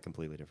 5 and then a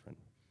completely different,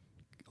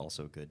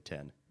 also good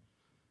 10.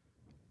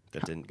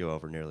 That didn't go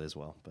over nearly as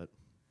well, but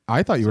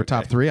I thought you were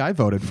top okay. 3. I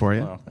voted for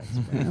you. well, thanks.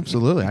 Yeah,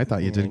 absolutely. I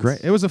thought you did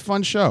great. It was a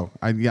fun show.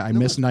 I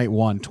missed night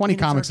 1. 20 it's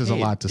comics is a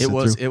arcade. lot to It sit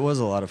was through. it was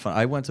a lot of fun.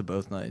 I went to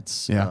both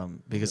nights, Yeah.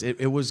 because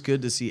it was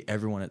good to see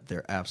everyone at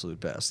their absolute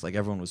best. Like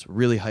everyone was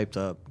really hyped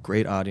up,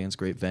 great audience,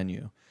 great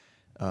venue.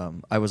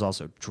 I was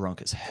also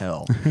drunk as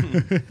hell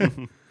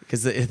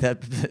because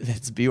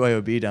it's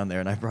BYOB down there,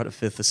 and I brought a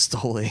fifth of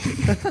Stoli,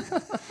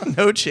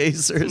 no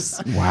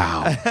chasers.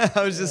 Wow.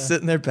 I was just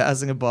sitting there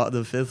passing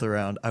the fifth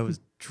around. I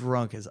was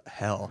drunk as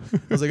hell. I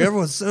was like,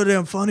 everyone's so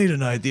damn funny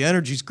tonight. The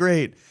energy's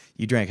great.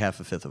 You drank half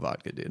a fifth of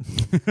vodka, dude.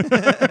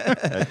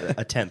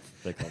 a tenth,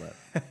 they call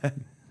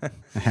that.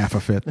 Half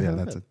a fifth. Yeah,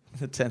 that's it.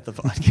 A tenth of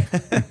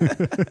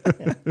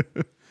vodka.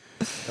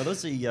 Now,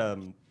 those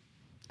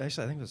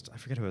actually, I think it was, I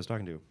forget who I was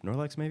talking to.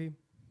 Norlex, maybe?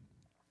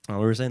 We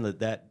were saying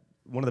that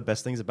one of the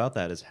best things about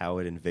that is how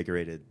it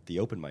invigorated the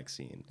open mic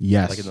scene.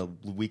 Yes. Like in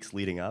the weeks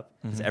leading up,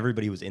 'cause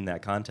everybody who was in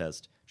that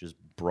contest just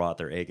brought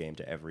their A game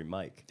to every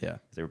mic. Yeah.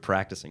 They were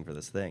practicing for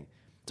this thing.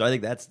 So I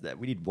think that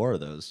we need more of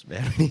those,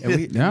 man.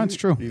 Yeah, it's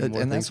true. Need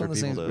more And that's things one for of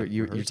the things people to where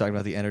you're rehearse. talking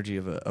about the energy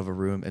of a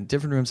room, and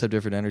different rooms have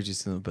different energies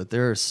to them. But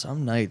there are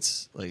some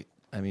nights, like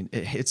I mean,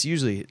 it's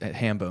usually at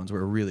Ham Bones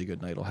where a really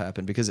good night will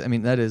happen because I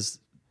mean that is,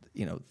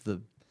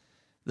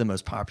 the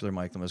most popular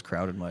mic, the most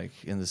crowded mic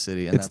in the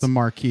city, and it's the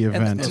marquee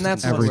event, and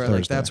that's every where Thursday.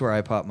 like that's where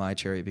I pop my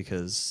cherry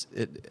because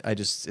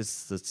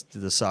it's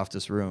the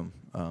softest room.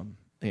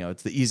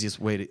 It's the easiest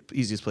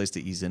place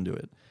to ease into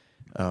it.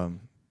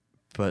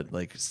 But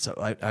like, so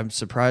I'm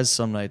surprised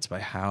some nights by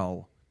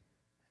how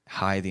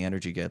high the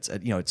energy gets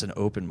at, it's an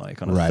open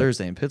mic on a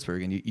Thursday in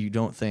Pittsburgh. And you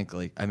don't think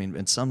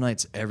and some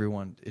nights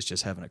everyone is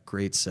just having a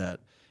great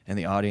set and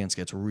the audience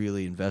gets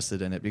really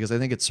invested in it because I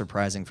think it's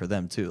surprising for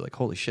them too. Like,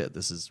 holy shit,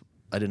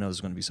 I didn't know this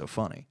was going to be so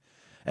funny.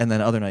 And then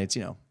other nights,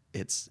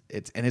 it's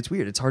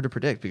weird. It's hard to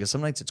predict because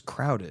some nights it's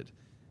crowded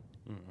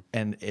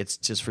and it's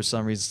just for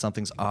some reason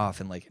something's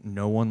off and like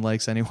no one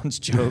likes anyone's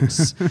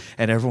jokes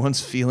and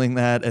everyone's feeling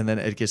that. And then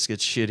it just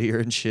gets shittier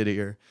and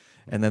shittier.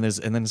 And then it's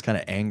kind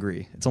of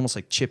angry. It's almost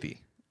like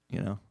chippy.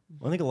 Well,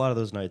 I think a lot of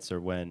those nights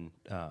are when,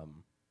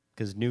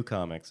 because new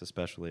comics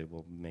especially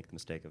will make the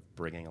mistake of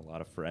bringing a lot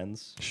of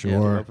friends to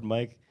an open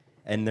mic,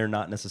 and they're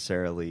not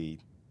necessarily.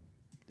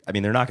 I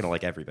mean, they're not going to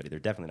like everybody. They're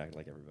definitely not going to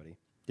like everybody.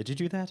 Did you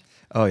do that?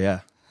 Oh yeah.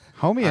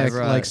 Homyak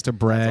likes to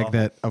brag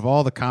that of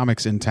all the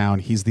comics in town,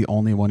 he's the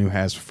only one who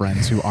has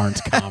friends who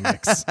aren't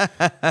comics.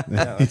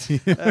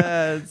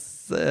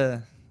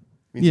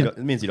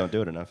 It means you don't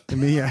do it enough. It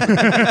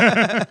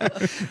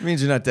means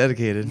you're not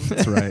dedicated.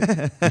 That's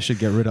right. I should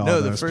get rid of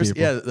all those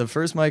people. Yeah, the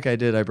first mic I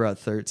did, I brought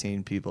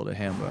 13 people to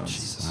Ham Bones.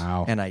 Jesus.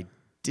 Wow. And I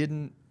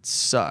didn't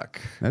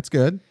suck. That's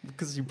good.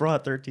 Because you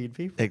brought 13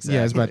 people. Exactly.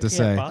 Yeah, I was about to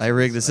say. I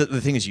rigged this.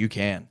 The thing is, you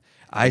can.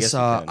 I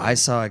saw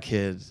a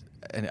kid,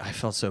 and I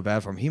felt so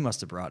bad for him. He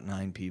must have brought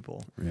 9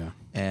 people. Yeah.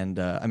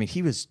 And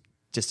he was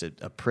just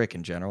a prick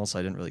in general, so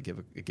I didn't really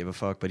give a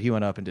fuck. But he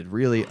went up and did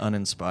really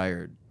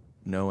uninspired,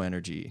 no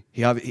energy.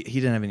 He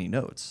didn't have any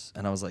notes,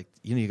 and I was like,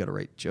 you got to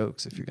write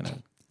jokes if you're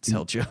gonna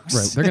tell jokes.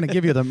 Right. They're gonna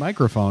give you the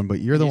microphone,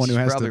 but you're the one who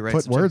has to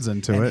put words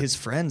into it. His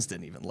friends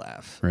didn't even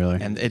laugh.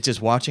 Really? And it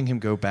just watching him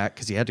go back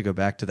because he had to go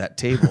back to that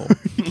table.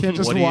 You can't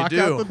just walk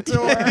out the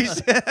door.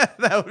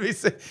 That would be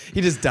sick.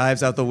 He just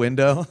dives out the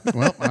window.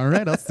 Well, all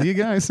right. I'll see you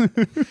guys.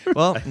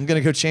 Well, I'm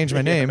gonna go change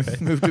my name,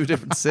 move to a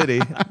different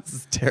city. This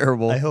is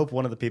terrible. I hope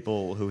one of the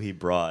people who he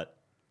brought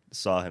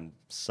saw him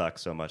suck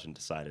so much and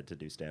decided to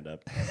do stand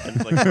up.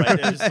 And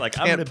like,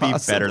 I'm going to be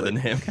better than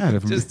him.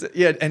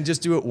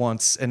 Just do it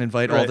once and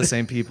invite all the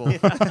same people.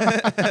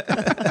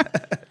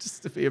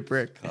 Just to be a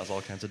prick. Cause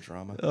all kinds of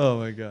drama. Oh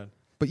my God.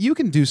 But you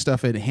can do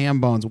stuff at Ham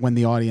Bones when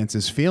the audience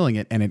is feeling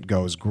it and it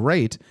goes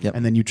great. Yep.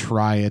 And then you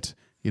try it,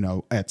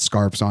 at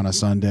Scarps on a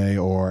Sunday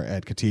or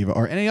at Cativa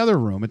or any other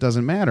room. It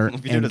doesn't matter.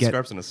 If you do it at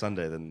Scarps on a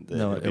Sunday, then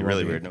it'd be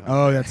really weird.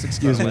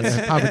 Excuse me.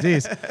 Papa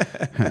D's.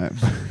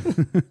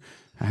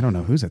 I don't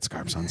know who's at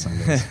Scarps on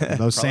Sundays.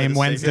 Those same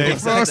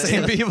Wednesdays.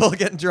 Same people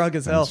getting drunk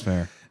as hell. That's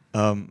fair.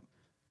 I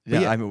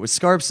mean, with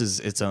Scarps is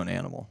its own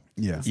animal.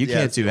 Yeah. You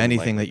can't do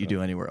anything that you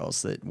do anywhere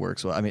else that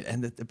works well. I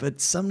mean,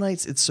 but some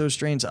nights it's so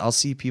strange. I'll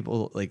see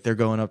people like they're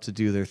going up to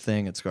do their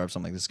thing at Scarps.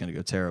 I'm like, this is going to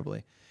go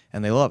terribly,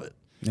 and they love it.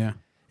 Yeah.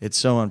 It's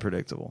so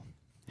unpredictable.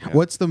 Yeah.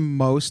 What's the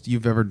most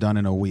you've ever done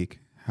in a week?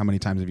 How many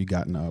times have you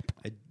gotten up?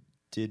 I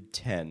did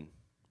 10.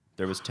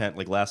 There was 10.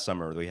 Like last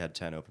summer, we had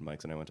 10 open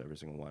mics, and I went to every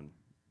single one.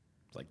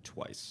 Like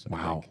twice.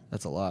 Wow.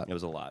 That's a lot. It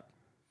was a lot.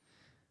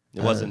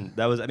 It wasn't.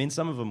 That was. I mean,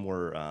 some of them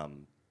were.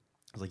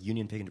 It was like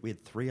Union Pig. We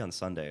had 3 on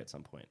Sunday at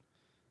some point.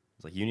 It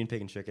was like Union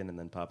Pig and Chicken, and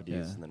then Papa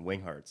D's, and then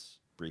Wing Hearts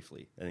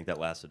briefly. I think that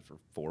lasted for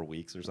 4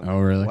 weeks or something.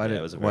 Oh, really? Why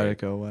did it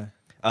go away?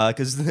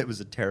 Because it was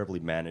a terribly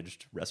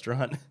managed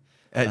restaurant.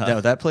 No,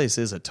 that place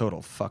is a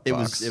total fuck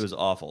box. It was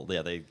awful.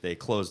 Yeah, they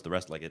closed the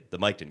rest. The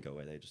mic didn't go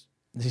away. They just.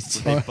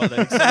 Somebody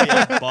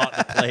else bought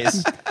the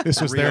place. This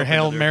was their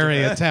Hail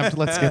Mary attempt.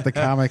 Let's get the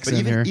comics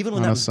in here. Even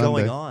when that was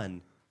going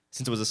on,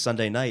 since it was a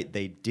Sunday night,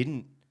 they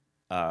didn't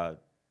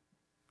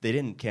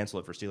cancel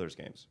it for Steelers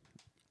games.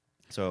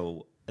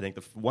 So I think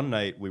the one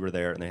night we were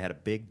there, and they had a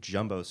big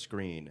jumbo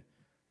screen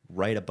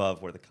right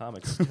above where the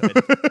comics stood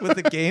with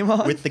the game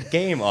on. With the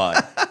game on.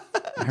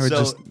 I would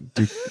just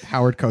do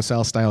Howard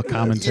Cosell style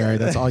commentary.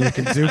 That's all you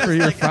can do for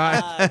your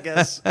 5. I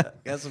guess I'm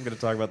going to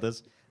talk about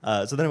this.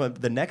 So then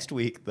the next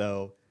week,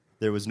 though,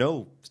 there was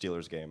no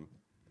Steelers game,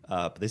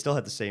 but they still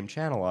had the same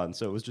channel on,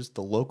 so it was just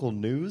the local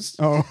news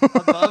above the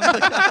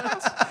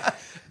comments.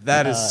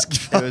 That is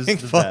it was the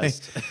funny.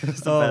 best. It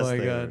was the best my thing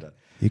God. ever done.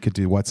 You could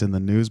do what's in the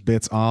news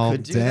bits all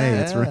Could do day.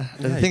 that, It's The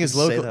Yeah, thing you is,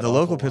 could say the that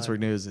local awful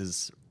Pittsburgh lot. news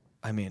is,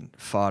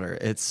 fodder.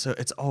 It's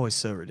always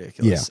so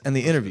ridiculous. Yeah. And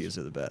the interviews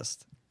are the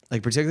best.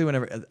 Like particularly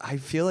whenever I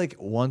feel like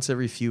once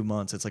every few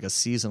months, it's like a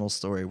seasonal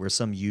story where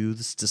some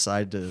youths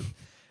decide to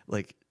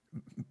like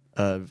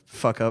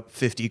fuck up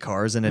 50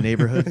 cars in a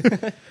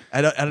neighborhood.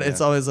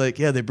 It's always like,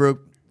 they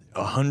broke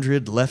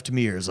 100 left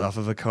mirrors off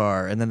of a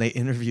car, and then they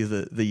interview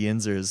the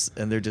Yinzers,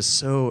 and they're just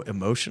so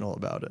emotional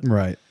about it.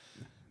 Right.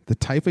 The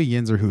type of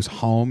Yinzer who's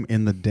home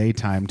in the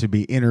daytime to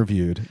be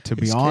interviewed, to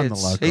be on the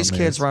local These news.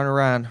 kids running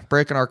around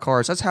breaking our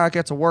cars. That's how I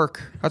get to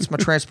work. That's my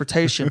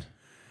transportation.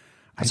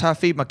 That's how I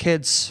feed my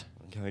kids.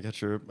 Can I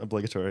get your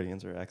obligatory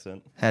answer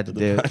accent? Had to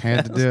do it.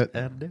 Had to do it.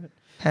 Had to do it.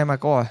 Hey, my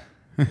guy.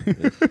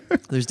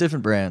 There's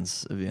different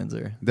brands of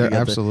Vienzer. There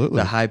absolutely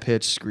the high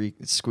pitched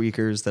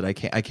squeakers that I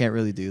can't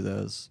really do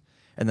those,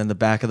 and then the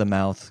back of the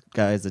mouth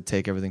guys that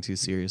take everything too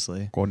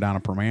seriously. Go down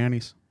to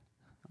Permanis.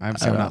 I'm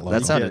not local.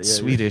 That sounded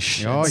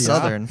Swedish, Oh, yeah.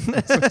 Southern.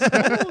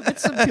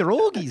 It's some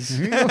pierogies.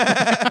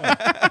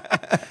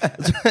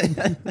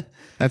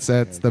 That's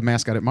the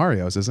mascot at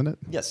Mario's, isn't it?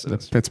 Yes, The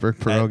Pittsburgh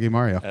Pierogi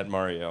Mario. At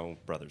Mario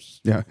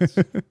Brothers. Yeah.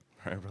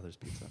 Mario Brothers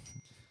Pizza.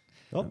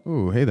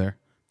 Ooh, hey there.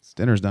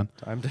 Dinner's done.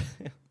 Time to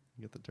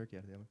get the turkey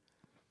out of the oven.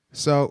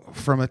 So,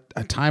 from a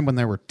time when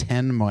there were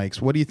 10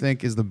 mics, what do you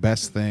think is the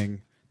best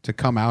thing to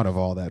come out of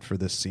all that for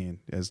this scene,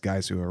 as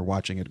guys who are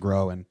watching it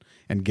grow and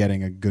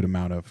getting a good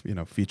amount of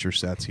feature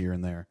sets here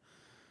and there?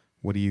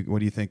 What do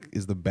you think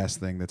is the best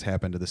thing that's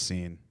happened to the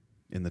scene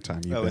in the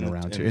time you've been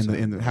around here,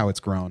 in how it's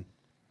grown?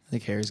 I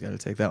think Harry's got to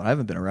take that one. I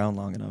haven't been around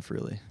long enough,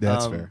 really.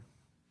 That's fair.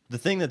 The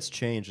thing that's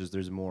changed is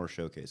there's more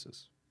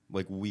showcases,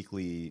 like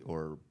weekly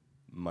or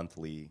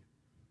monthly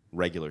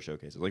regular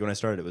showcases. Like when I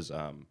started, it was,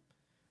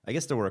 I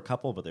guess there were a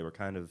couple, but they were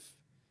kind of,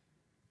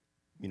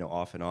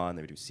 off and on.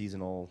 They would do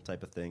seasonal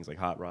type of things. Like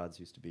Hot Rods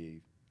used to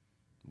be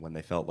when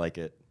they felt like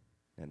it.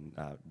 And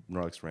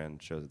Norlix ran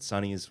shows at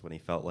Sonny's when he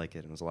felt like it.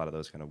 And it was a lot of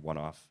those kind of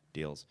one-off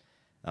deals.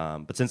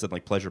 But since then,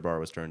 like Pleasure Bar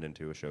was turned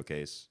into a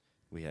showcase.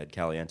 We had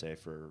Caliente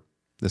for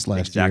This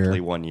last exactly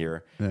year. 1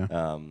 year.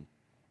 Yeah.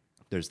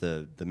 There's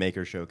the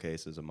Maker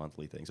Showcase is a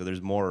monthly thing. So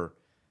there's more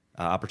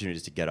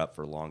opportunities to get up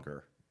for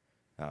longer.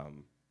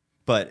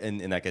 But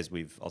in that case,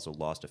 we've also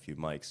lost a few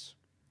mics.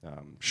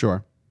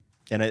 Sure.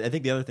 And I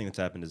think the other thing that's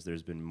happened is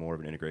there's been more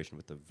of an integration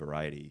with the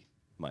variety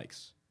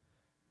mics.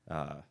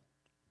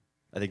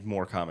 I think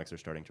more comics are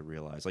starting to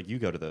realize. Like you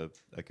go to the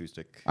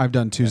acoustic. I've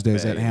done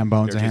Tuesdays at Ham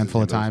Bones a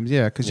handful of times.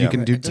 Yeah, because you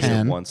can do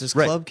 10. Does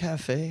Club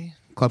Cafe?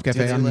 Club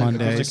Cafe on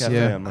Mondays. Cafe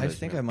Yeah. on Mondays, I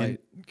think I might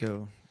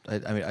go.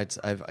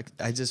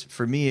 I just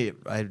for me,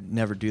 I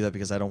never do that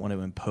because I don't want to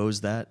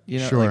impose that.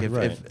 Sure. Like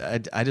Right.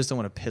 if I just don't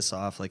want to piss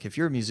off. Like if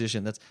you're a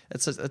musician,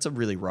 that's a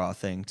really raw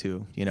thing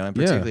too. And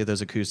particularly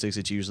those acoustics,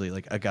 it's usually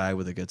like a guy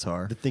with a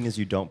guitar. The thing is,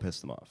 you don't piss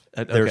them off.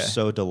 Okay. They're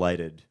so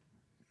delighted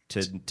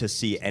to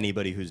see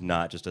anybody who's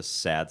not just a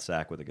sad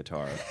sack with a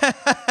guitar.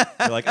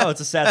 They're like, oh, it's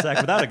a sad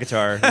sack without a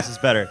guitar. This is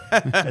better.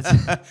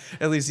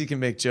 At least you can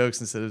make jokes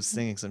instead of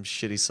singing some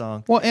shitty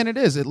song. Well, and it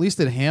is, at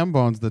least at Ham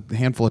Bones, the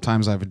handful of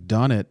times I've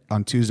done it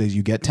on Tuesdays,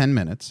 you get 10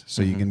 minutes,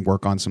 so you can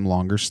work on some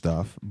longer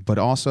stuff. But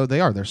also,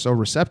 they're so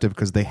receptive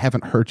because they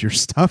haven't heard your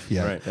stuff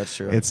yet. Right. That's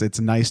true.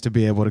 It's nice to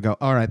be able to go,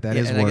 all right, that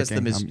is and working.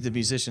 I guess the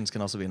musicians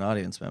can also be an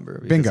audience member.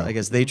 Because Bingo. I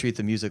guess they treat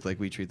the music like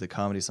we treat the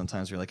comedy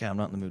sometimes. We're like, I'm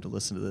not in the mood to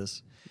listen to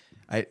this.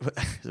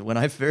 When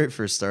I very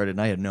first started,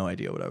 and I had no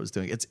idea what I was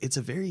doing. It's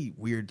a very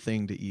weird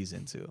thing to ease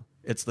into.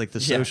 It's like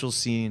the social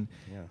scene.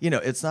 Yeah.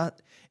 It's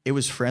not. It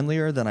was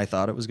friendlier than I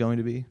thought it was going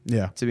to be.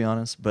 Yeah. To be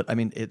honest, but I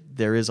mean,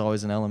 there is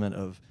always an element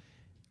of,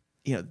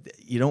 you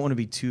don't want to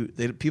be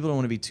people don't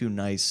want to be too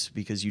nice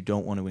because you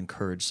don't want to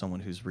encourage someone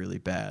who's really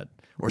bad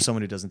or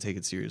someone who doesn't take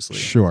it seriously.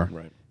 Sure.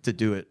 Right. To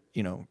do it,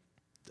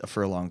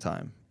 for a long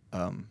time.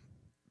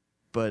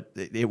 But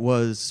it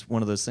was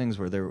one of those things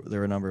where there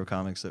were a number of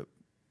comics that,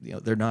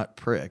 they're not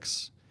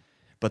pricks,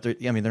 but they're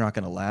not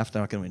going to laugh.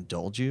 They're not going to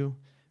indulge you,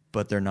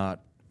 but they're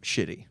not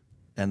shitty.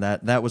 And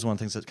that was one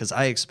thing, because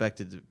I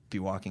expected to be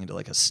walking into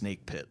like a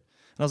snake pit.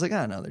 And I was like,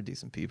 no, they're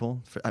decent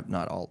people.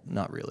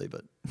 Not really,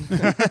 but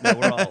No,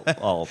 we're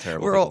all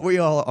terrible. we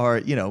all are,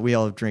 we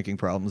all have drinking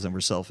problems and we're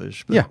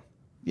selfish. But,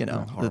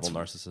 horrible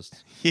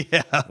narcissists.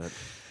 Yeah. But,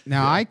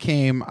 Now, I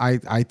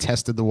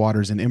tested the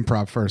waters in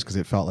improv first because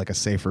it felt like a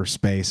safer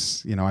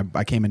space.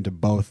 I came into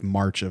both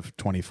March of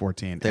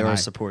 2014. They are a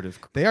supportive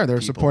They're a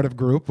people. supportive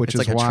group, which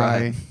It's is like a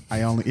why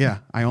tribe.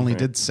 I only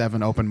did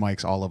 7 open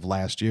mics all of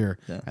last year.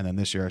 Yeah. And then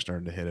this year I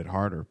started to hit it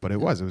harder. But it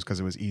was because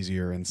it was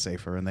easier and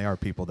safer. And they are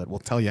people that will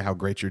tell you how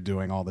great you're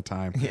doing all the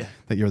time,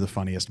 that you're the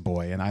funniest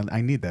boy. And I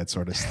need that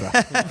sort of stuff.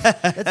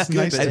 That's good.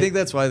 nice I to- think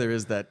that's why there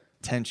is that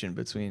tension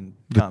between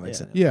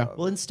comics and Yeah. improv.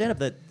 well, in stand-up,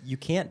 that you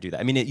can't do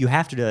that. I mean, you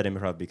have to do that in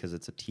improv because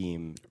it's a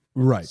team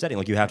Right. setting.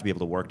 Like you have to be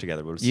able to work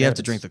together. But with You have to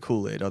stand-up, drink the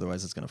Kool-Aid,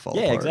 otherwise it's going to fall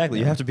Yeah, apart. exactly.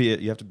 You have to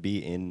be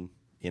in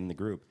the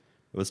group.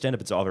 But with stand-up,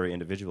 it's all very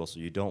individual, so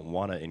you don't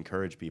want to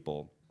encourage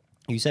people.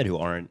 You said who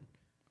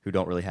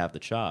don't really have the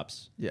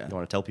chops. Yeah. You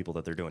want to tell people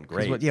that they're doing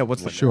great. what's the- when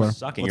they're Sure.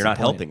 sucking? What's You're the not point?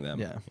 helping them.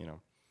 Yeah.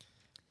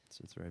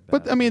 It's very bad.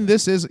 But I mean,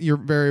 you're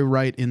very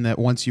right in that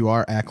once you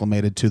are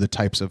acclimated to the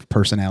types of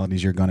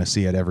personalities you're going to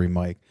see at every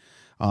mic,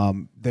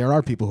 there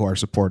are people who are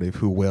supportive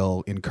who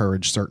will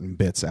encourage certain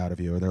bits out of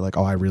you. Or they're like,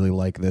 oh, I really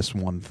like this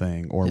one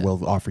thing, or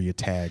will offer you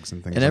tags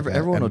and things And like that.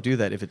 everyone And- will do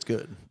that if it's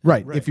good.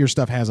 Right. If your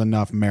stuff has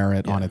enough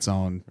merit on Yeah. its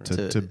own To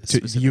to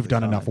specifically you've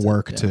done enough comment,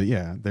 work yeah.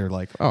 to, they're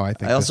like, oh, I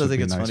think I also this would think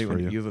be it's nice funny for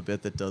when you have a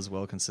bit that does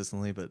well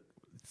consistently, but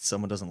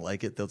someone doesn't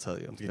like it, they'll tell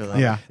you. They're like,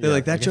 Yeah. they're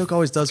like, that joke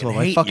always does well.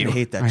 I fucking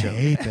hate that I joke.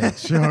 hate that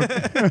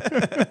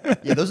joke.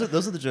 yeah, those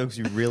are the jokes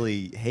you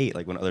really hate.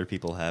 Like when other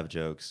people have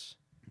jokes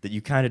that you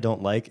kind of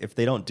don't like. If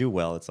they don't do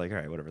well, it's like, all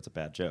right, whatever, it's a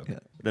bad joke. Yeah.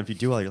 But if you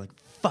do well, you're like,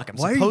 fuck, I'm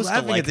Why are you supposed to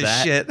laughing like at this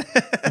that.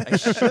 shit? I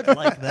should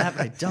like that,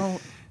 but I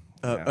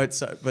don't.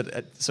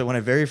 So when I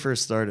very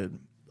first started,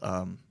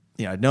 I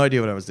had no idea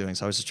what I was doing,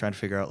 so I was just trying to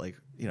figure out like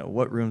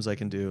what rooms I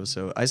can do.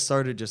 So I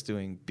started just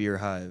doing Beer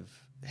Hive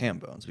ham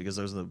bones because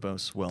those are the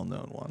most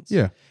well-known ones.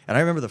 Yeah. And I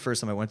remember the first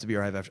time I went to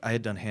Beer Hive, after I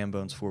had done ham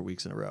bones 4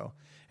 weeks in a row,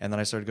 and then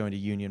I started going to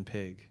Union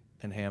Pig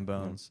and ham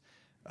bones.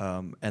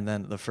 And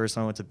then the first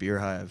time I went to Beer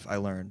Hive, I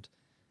learned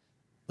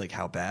like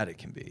how bad it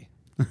can be.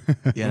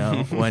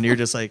 When you're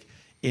just like,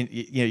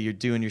 you're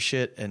doing your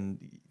shit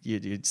and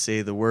you'd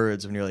say the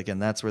words when you're like,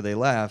 and that's where they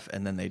laugh,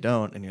 and then they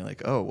don't, and you're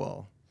like, oh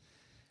well.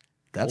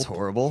 That's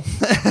horrible.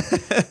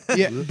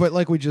 Yeah, but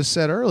like we just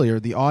said earlier,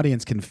 the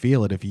audience can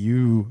feel it if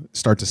you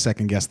start to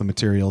second guess the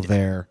material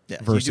there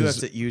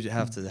versus you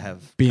have to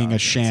have being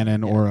confidence. a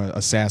Shannon or a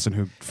assassin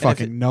who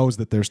fucking knows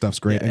that their stuff's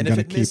great and going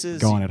to keep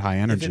going at high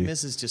energy. If it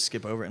misses, just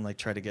skip over it and like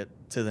try to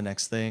get to the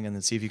next thing and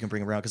then see if you can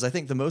bring them around. Because I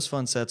think the most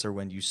fun sets are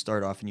when you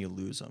start off and you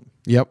lose them.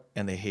 Yep.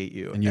 And they hate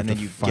you, and then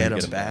you get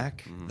them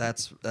back. Mm-hmm.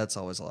 That's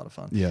always a lot of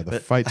fun. Yeah, the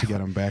fight to get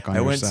them back on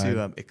your side. I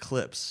went to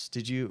Eclipse.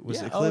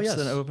 Was Eclipse Oh, yes.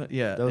 then open?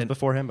 Yeah, that was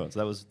before ham bones.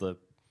 That was the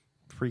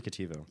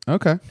pre-Cativo.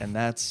 Okay. And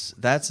that's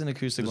an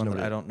acoustic one that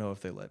I don't know if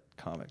they let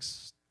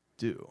comics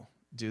do.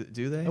 Do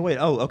they? Oh wait.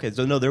 Oh, okay.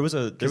 So no, there was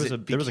a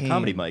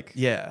comedy mic.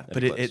 Yeah,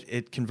 but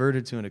it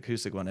converted to an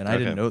acoustic one, and I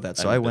didn't know that.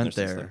 So I went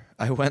there.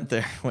 I went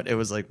there when it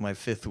was like my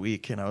 5th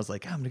week, and I was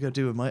like, I'm gonna go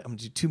do I'm gonna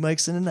do 2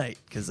 mics in a night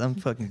because I'm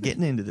fucking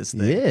getting into this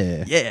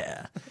thing.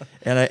 Yeah.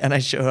 And I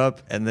show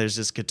up, and there's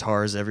just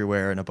guitars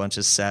everywhere and a bunch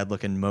of sad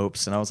looking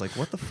mopes, and I was like,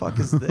 what the fuck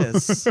is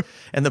this?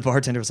 And the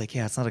bartender was like,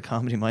 yeah, it's not a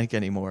comedy mic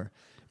anymore.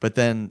 But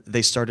then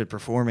they started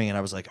performing, and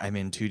I was like, I'm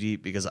in too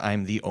deep because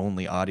I'm the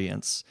only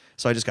audience.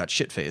 So I just got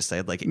shit-faced. I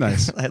had like I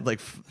had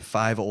like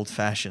 5 old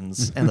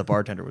fashions, and the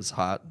bartender was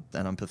hot,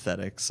 and I'm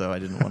pathetic, so I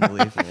didn't want to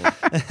leave.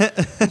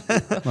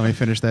 Let me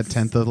finish that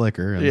 10th of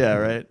liquor. Yeah,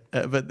 right.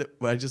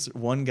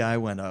 One guy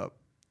went up,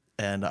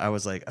 and I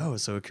was like, oh,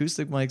 so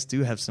acoustic mics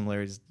do have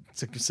similarities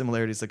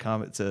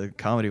to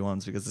comedy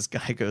ones, because this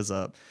guy goes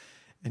up.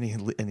 And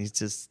he's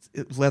just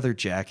leather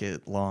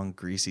jacket, long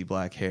greasy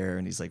black hair,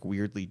 and he's like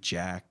weirdly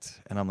jacked.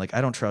 And I'm like,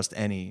 I don't trust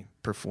any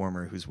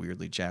performer who's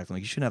weirdly jacked. I'm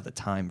like, you shouldn't have the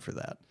time for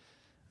that.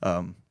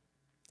 But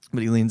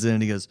he leans in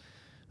and he goes,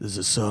 "This is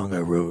a song I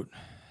wrote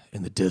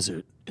in the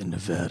desert in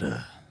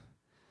Nevada."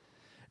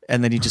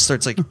 And then he just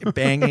starts like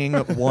banging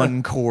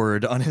one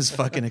chord on his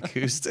fucking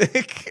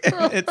acoustic.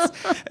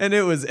 And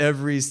it was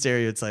every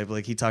stereotype.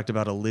 Like he talked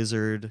about a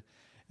lizard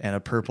and a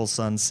purple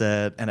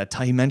sunset, and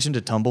he mentioned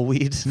a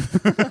tumbleweed.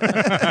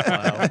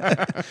 Wow.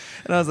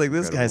 And I was like,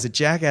 this guy's a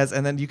jackass.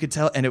 And then you could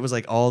tell, and it was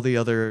like all the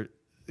other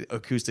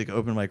acoustic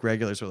open mic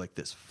regulars were like,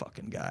 this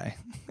fucking guy.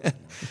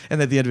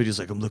 And at the end of it, he was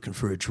like, I'm looking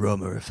for a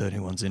drummer if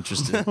anyone's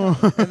interested. And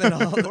then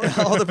all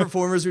the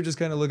performers were just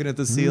kind of looking at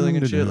the ceiling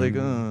and shit like,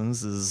 oh,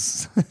 this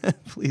is,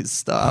 please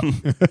stop.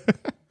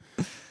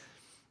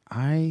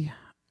 I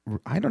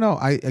don't know.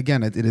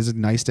 It is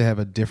nice to have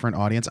a different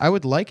audience. I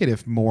would like it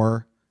if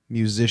more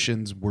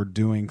musicians were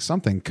doing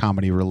something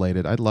comedy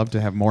related. I'd love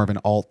to have more of an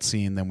alt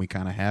scene than we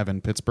kind of have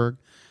in Pittsburgh.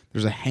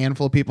 There's a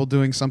handful of people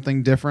doing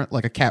something different,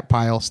 like a cat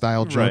pile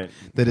style joke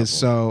that is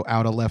so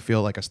out of left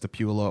field, like a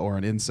stapula or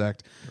an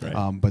insect.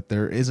 Right. But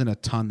there isn't a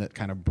ton that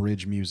kind of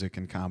bridge music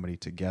and comedy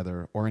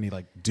together, or any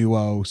like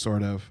duo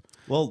sort of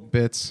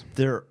bits.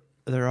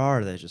 There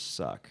are. They just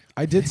suck.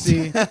 I did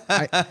see.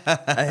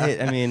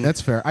 I mean,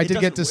 that's fair. I did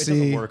get to see. It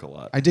doesn't work a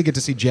lot. I did get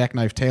to see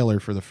Jackknife Taylor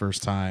for the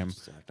first time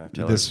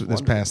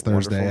this past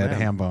Thursday at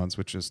Ham Bones,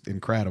 which is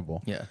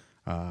incredible.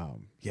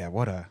 Yeah.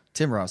 What a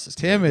Tim Ross is.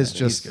 Tim is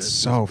just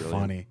so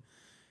funny,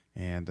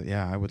 and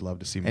I would love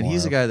to see more. And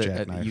he's a guy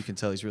that you can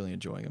tell he's really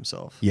enjoying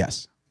himself.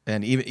 Yes.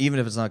 And even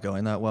if it's not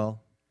going that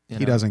well,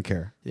 he doesn't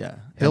care. Yeah.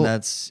 And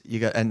that's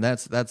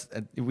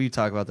we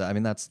talk about that. I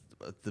mean, that's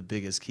the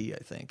biggest key,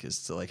 I think,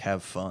 is to like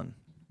have fun.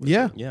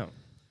 Yeah.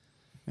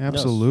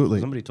 Absolutely.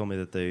 No, somebody told me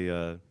that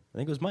I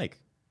think it was Mike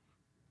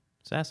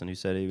Assassin who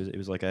said it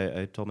was like,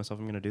 I told myself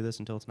I'm going to do this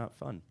until it's not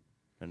fun,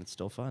 and it's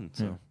still fun.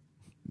 So.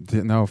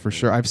 No, for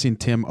sure. I've seen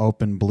Tim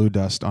open Blue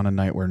Dust on a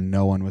night where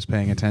no one was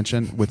paying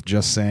attention with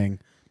just saying,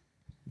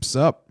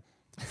 "Sup?"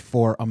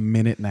 for a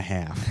minute and a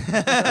half,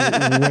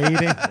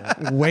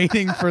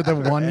 waiting for the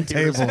one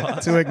table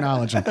to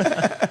acknowledge him.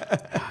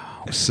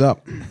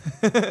 Sup?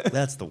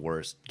 That's the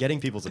worst. Getting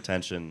people's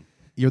attention.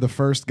 You're the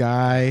first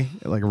guy.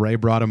 Like Ray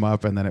brought him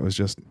up, and then it was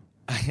just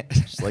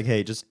like,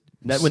 hey,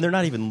 when they're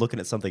not even looking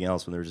at something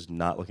else, when they're just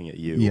not looking at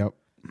you. Yep.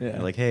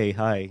 Yeah. Like, hey,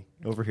 hi,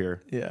 over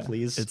here. Yeah.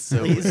 Please. It's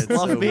so weird.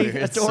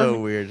 It's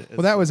so weird.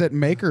 Well, that was at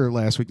Maker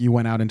last week. You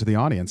went out into the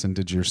audience and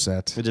did your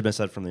set. I did my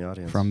set from the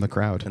audience. From the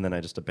crowd. And then I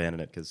just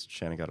abandoned it because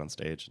Shannon got on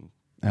stage. And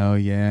oh,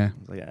 yeah. I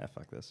was like, yeah,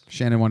 fuck this.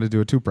 Shannon wanted to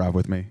do a two-prov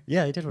with me.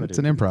 Yeah, he did want to do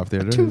it. It's an improv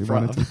theater.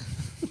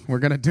 We're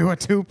going to do a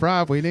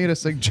two-prov. We need a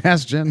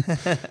suggestion.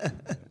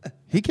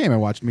 He came and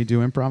watched me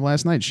do improv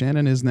last night.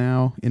 Shannon is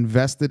now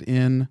invested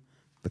in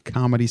the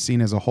comedy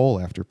scene as a whole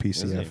after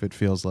PCF, it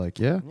feels like.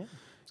 Yeah.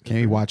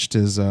 He watched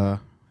his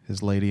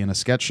lady in a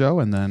sketch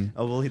show, and then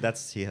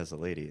he has a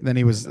lady. Then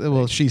he was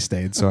she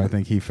stayed, so I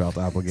think he felt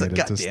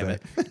obligated to stay.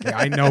 Yeah,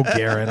 I know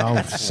Garrett.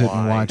 I'll sit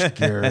and watch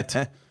Garrett.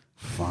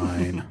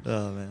 Fine.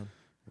 Oh man.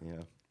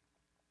 Yeah.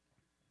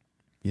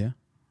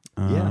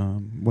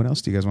 What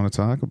else do you guys want to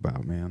talk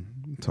about, man?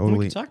 We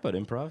Totally. can talk about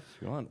improv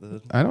if you want.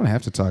 I don't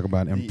have to talk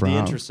about improv. The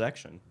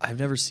intersection. I've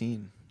never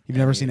seen. You've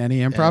never seen any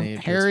improv? any-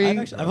 Harry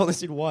I've only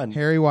seen one.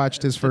 Harry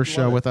watched his first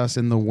show love it. with us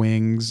in the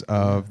wings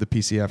of the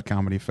PCF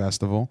Comedy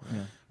Festival.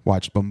 Yeah.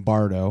 Watched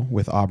Bombardo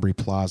with Aubrey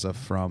Plaza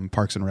from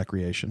Parks and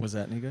Recreation. Was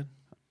that any good?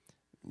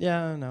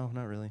 Yeah, no,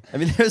 not really. I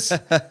mean,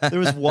 there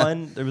was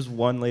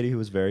one lady who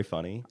was very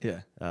funny. Yeah.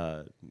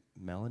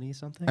 Melanie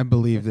something. I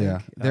believe, think. yeah.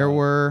 There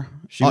were...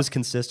 She was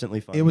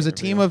consistently funny. It was a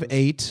Everybody team else of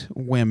 8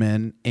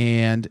 women,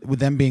 and with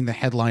them being the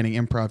headlining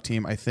improv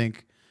team, I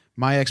think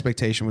my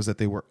expectation was that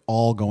they were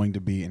all going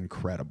to be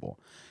incredible.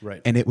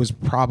 Right. And it was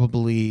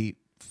probably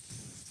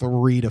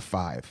 3 to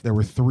 5. There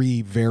were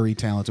 3 very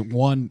talented.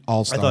 One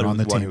all-star I thought it on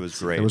the was one team. who was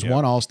great, There was yeah.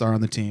 one all-star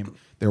on the team.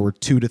 There were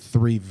 2 to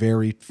 3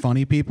 very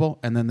funny people,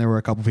 and then there were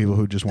a couple people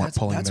who just weren't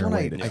pulling That's their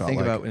what weight. I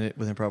think about with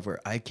improv, where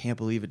I can't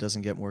believe it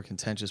doesn't get more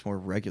contentious more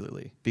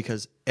regularly,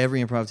 because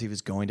every improv team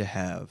is going to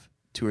have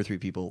 2 or 3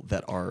 people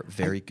that are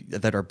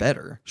that are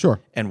better. Sure.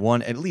 And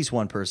at least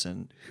one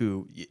person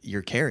who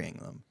you're carrying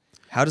them.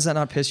 How does that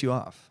not piss you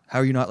off? How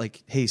are you not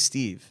like, hey,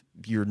 Steve,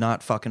 you're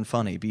not fucking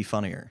funny. Be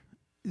funnier.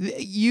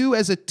 You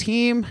as a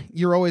team,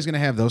 you're always going to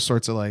have those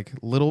sorts of like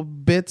little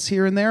bits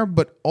here and there,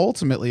 but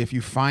ultimately if you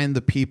find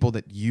the people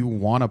that you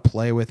want to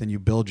play with and you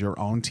build your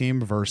own team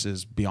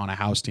versus be on a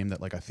house team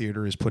that like a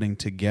theater is putting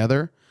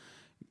together,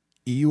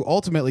 you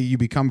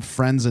become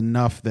friends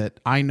enough that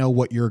I know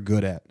what you're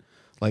good at.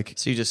 Like,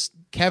 So you just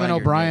Kevin find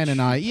your O'Brien niche.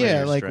 and I,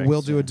 your like strengths,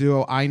 we'll do a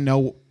duo. I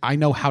know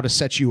how to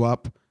set you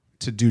up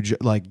to do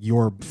like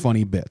your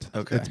funny bit.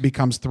 Okay. It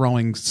becomes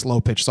throwing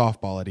slow pitch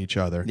softball at each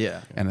other.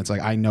 Yeah. And it's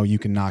like, I know you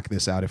can knock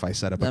this out if I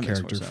set up That a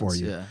makes more character for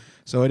sense, you. yeah.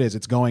 So it is.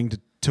 It's going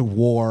to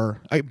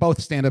war.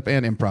 Both stand up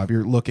and improv.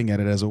 You're looking at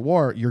it as a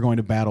war. You're going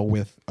to battle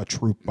with a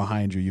troop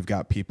behind you. You've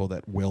got people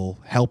that will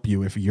help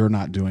you if you're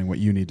not doing what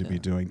you need to be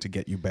doing to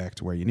get you back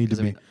to where you need to I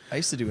be. mean, I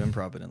used to do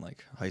improv in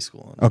like high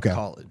school and Okay.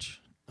 college.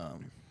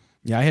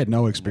 Yeah, I had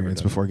no experience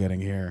before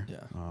getting here. Yeah.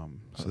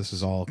 So this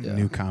is all Yeah.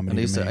 new And comedy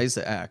I used to to, me. I used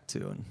to act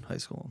too in high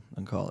school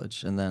and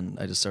college, and then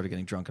I just started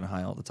getting drunk and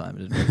high all the time.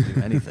 I didn't really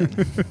do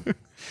anything.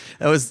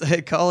 That was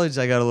at college.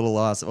 I got a little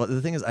lost. Well,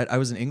 the thing is, I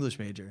was an English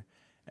major,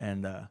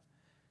 and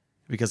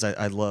because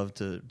I love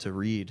to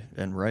read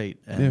and write,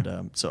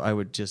 and so I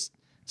would just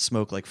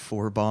smoke like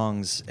 4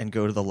 bongs and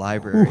go to the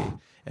library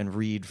and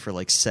read for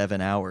like 7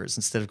 hours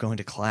instead of going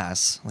to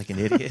class like an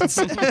idiot. Because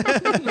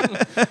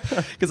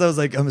I was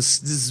like,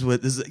 this is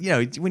you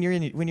know, when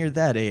you're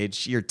that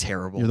age, you're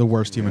terrible. You're the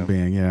worst human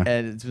being, yeah.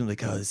 And it's been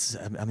like,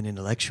 I'm an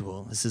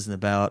intellectual. This isn't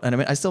about. And I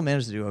mean, I still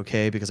managed to do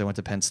okay because I went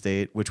to Penn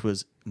State, which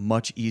was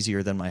much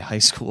easier than my high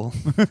school.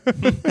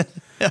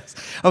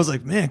 I was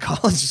like, man,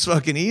 college is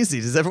fucking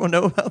easy. Does everyone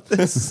know about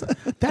this?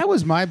 That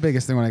was my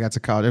biggest thing when I got to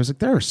college. I was like,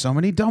 there are so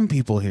many dumb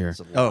people here.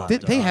 Oh,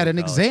 They had an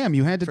exam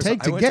you had to First of all,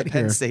 take to I went get to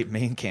Penn here. State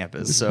main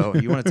campus, so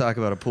you want to talk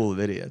about a pool of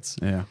idiots.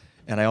 Yeah.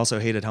 And I also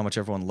hated how much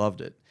everyone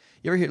loved it.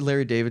 You ever hear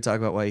Larry David talk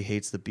about why he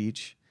hates the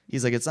beach?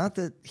 He's like, it's not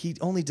that he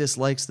only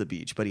dislikes the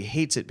beach, but he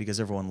hates it because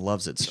everyone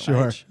loves it so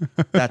Sure. much.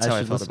 That's how I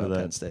should felt listen to about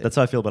that. Penn State. That's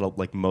how I feel about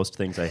like most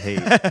things I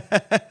hate.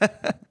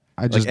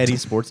 I just Like any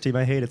sports team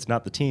I hate, it's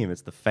not the team,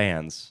 it's the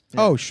fans.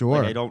 Oh,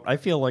 sure. Like I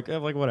feel like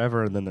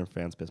whatever, and then their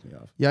fans piss me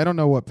off. Yeah, I don't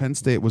know what Penn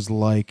State was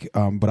like,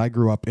 but I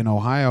grew up in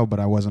Ohio, but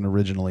I wasn't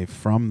originally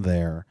from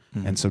there.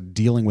 And so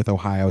dealing with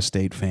Ohio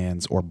State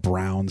fans or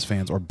Browns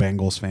fans or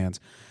Bengals fans,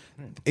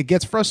 it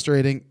gets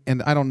frustrating.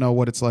 And I don't know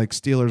what it's like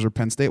Steelers or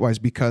Penn State-wise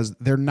because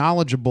they're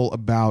knowledgeable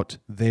about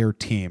their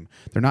team.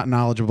 They're not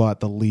knowledgeable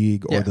about the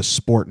league or Yeah. the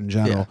sport in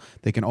general. Yeah.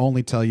 They can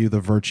only tell you the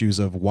virtues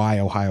of why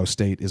Ohio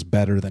State is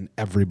better than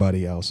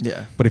everybody else.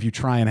 Yeah. But if you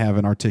try and have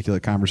an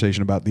articulate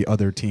conversation about the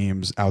other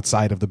teams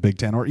outside of the Big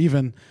Ten or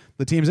even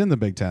the teams in the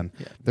Big Ten,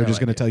 they're no just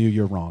going to idea. tell you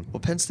you're wrong.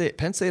 Well, Penn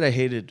State I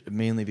hated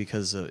mainly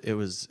because it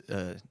was,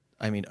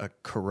 a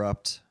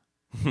corrupt,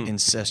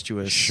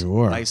 incestuous,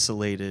 Sure.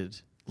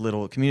 isolated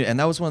little community. And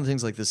that was one of the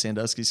things like the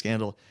Sandusky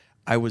scandal.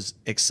 I was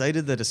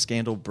excited that a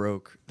scandal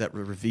broke that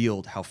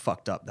revealed how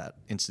fucked up that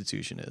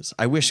institution is.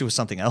 I wish it was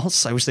something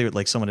else. I wish they would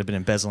like someone had been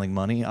embezzling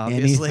money,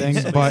 obviously.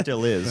 Anything but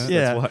Still is.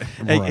 Yeah, That's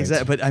why. Right.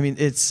 Exactly. But I mean,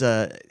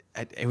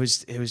 it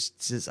was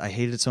just I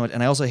hated it so much,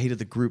 and I also hated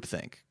the group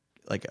think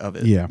like of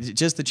it. Yeah.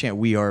 just the chant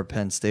 "We are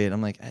Penn State."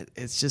 I'm like,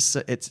 it's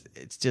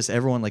just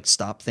everyone like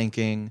stop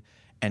thinking.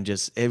 And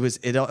just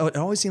it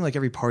always seemed like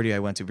every party I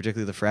went to,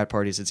 particularly the frat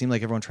parties, it seemed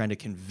like everyone trying to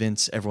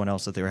convince everyone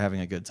else that they were having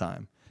a good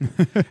time.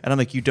 And I'm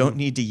like, you don't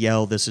need to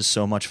yell "This is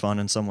so much fun"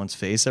 in someone's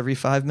face every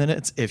 5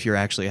 minutes if you're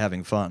actually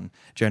having fun.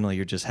 Generally,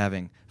 you're just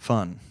having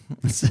fun.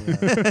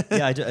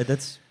 Yeah,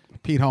 that's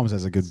Pete Holmes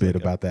has a good bit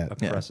like about that.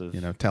 oppressive.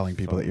 You know, telling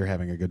people that you're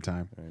having a good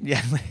time.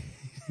 Yeah, The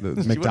you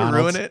want to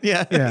McDonald's. ruin it.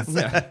 Yeah,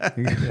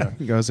 Yeah.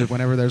 He goes,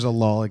 whenever there's a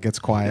lull, it gets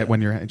quiet. When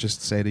you're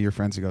just say to your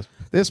friends, he goes,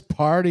 "This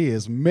party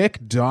is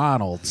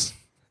McDonald's.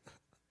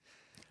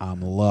 I'm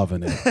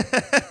loving it."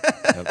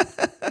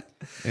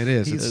 It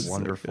is. He's It's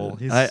wonderful.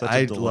 He's I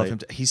such a love him.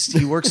 delight.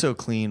 He works so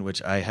clean,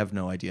 which I have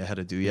no idea how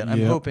to do yet. I'm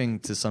Yep. hoping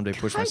to someday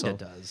push Kinda myself.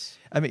 does.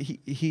 I mean,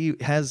 he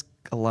has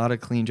a lot of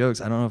clean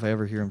jokes. I don't know if I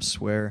ever hear him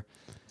swear.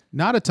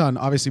 Not a ton,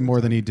 obviously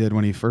more than he did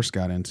when he first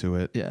got into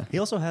it. Yeah. He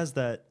also has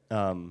that.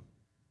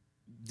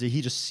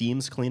 He just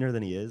seems cleaner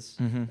than he is.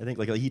 I think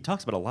like he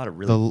talks about a lot of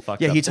really fucked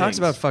up Yeah, he talks things.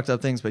 about fucked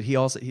up things, but he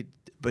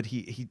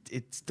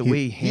it's the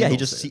way he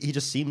handles he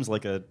just seems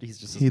like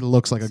He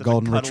looks like a such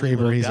golden cuddly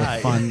retriever. little He's guy.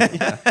 a fun.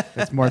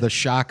 It's more the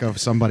shock of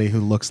somebody who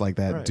looks like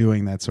that Right.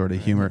 doing that sort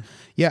of humor.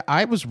 Yeah,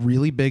 I was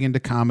really big into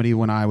comedy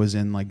when I was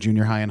in like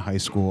junior high and high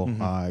school.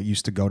 I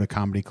used to go to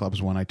comedy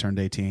clubs when I turned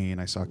 18.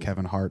 I saw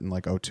Kevin Hart in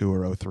like 02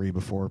 or 03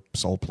 before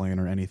Soul Plane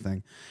or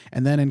anything.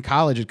 And then in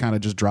college, it kind of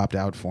just dropped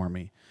out for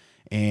me.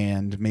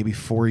 And maybe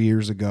 4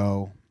 years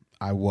ago,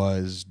 I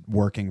was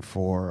working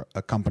for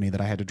a company that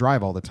I had to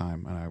drive all the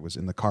time, and I was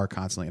in the car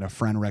constantly. And a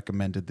friend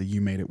recommended the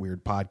You Made It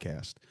Weird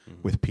podcast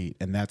with Pete,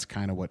 and that's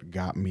kind of what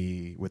got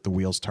me with the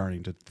wheels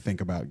turning to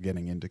think about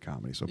getting into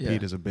comedy. So Yeah.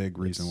 Pete is a big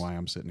reason why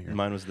I'm sitting here.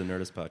 Mine was the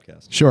Nerdist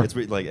podcast. Sure. It's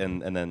like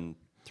and then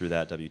through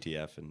that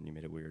WTF and You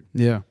Made It Weird.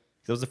 Yeah,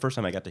 That was the first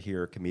time I got to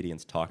hear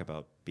comedians talk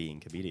about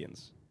being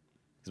comedians.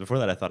 Because before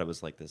that, I thought it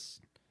was like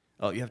this.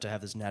 Oh, you have to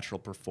have this natural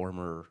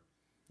performer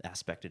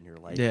aspect in your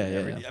life. Yeah,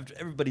 and yeah.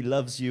 everybody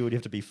loves you, and you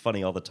have to be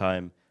funny all the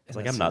time. It's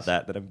like I'm not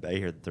that. But I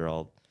hear that they're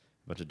all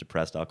a bunch of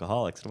depressed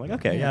alcoholics. And I'm like,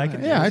 okay, yeah, I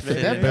can. Yeah, I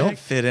fit that bill.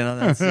 fit in on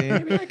that scene.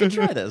 Maybe I can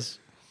try this.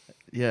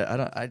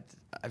 Yeah,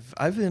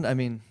 I've been. I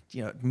mean,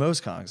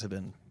 most comics have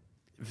been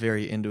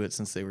very into it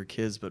since they were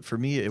kids. But for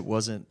me, it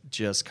wasn't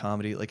just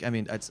comedy. Like, I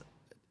mean,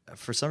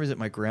 for some reason,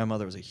 my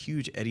grandmother was a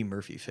huge Eddie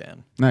Murphy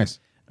fan. nice.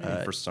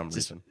 For some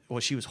reason. Well,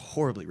 she was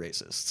horribly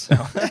racist,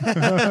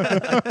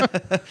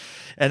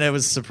 and it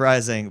was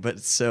surprising.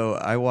 But so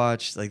I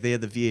watched, like, they had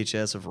the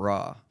VHS of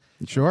Raw,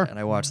 Sure. and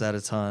I watched that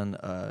a ton.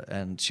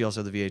 And she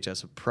also had the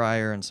VHS of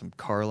Pryor and some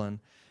Carlin,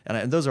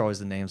 and those are always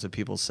the names that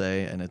people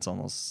say, and it's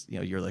almost,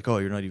 you're like, oh,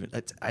 you're not even.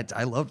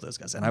 I loved those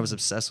guys, and I was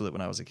obsessed with it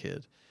when I was a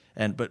kid.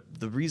 But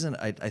the reason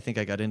I think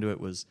I got into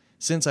it was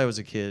since I was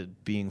a kid,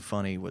 being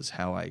funny was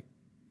how I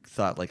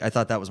thought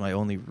that was my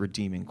only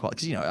redeeming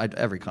quality, because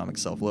every comic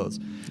self-loathes,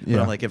 but Yeah.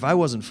 I'm like, if I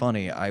wasn't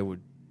funny, I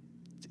would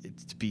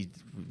be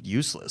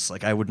useless.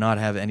 Like, I would not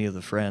have any of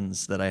the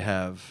friends that I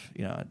have.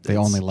 They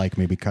only like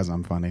me because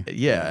I'm funny.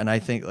 Yeah, and I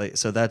think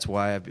so that's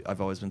why I've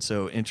always been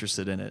so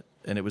interested in it,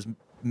 and it was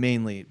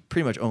mainly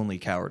pretty much only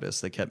cowardice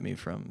that kept me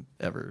from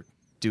ever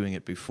doing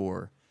it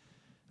before.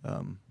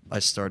 I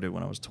started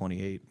when I was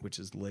 28, which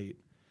is late.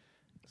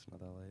 It's not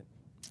that late.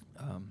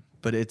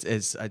 But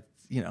it's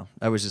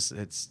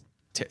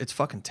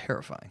fucking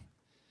terrifying.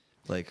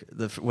 Like,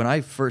 when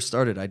I first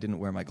started, I didn't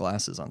wear my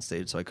glasses on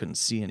stage, so I couldn't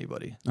see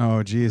anybody.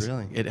 Oh, geez.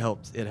 Really? It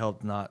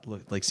helped not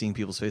look like seeing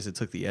people's face. It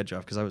took the edge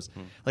off, because I was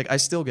like, I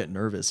still get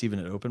nervous even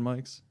at open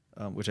mics,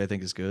 which I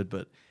think is good,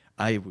 but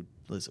it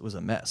was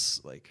a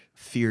mess. Like,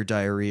 fear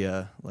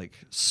diarrhea, like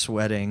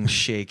sweating,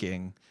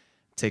 shaking,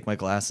 take my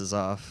glasses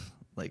off,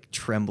 like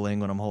trembling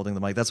when I'm holding the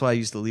mic. That's why I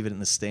used to leave it in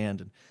the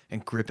stand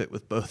and grip it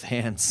with both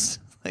hands.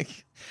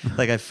 Like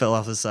I fell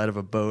off the side of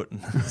a boat,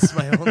 and it's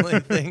my only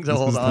thing to This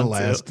hold is on the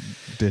last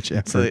ditch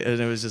effort. to. And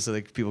it was just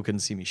like people couldn't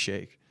see me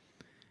shake.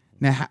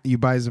 Now, you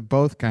guys have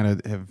both kind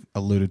of have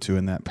alluded to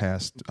in that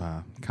past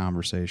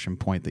conversation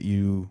point that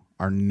you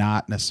are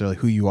not necessarily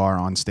who you are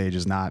on stage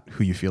is not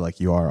who you feel like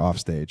you are off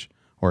stage,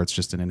 or it's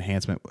just an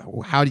enhancement.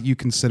 How do you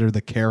consider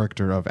the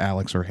character of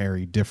Alex or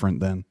Harry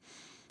different than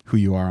who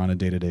you are on a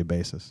day-to-day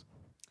basis?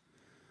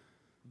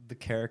 The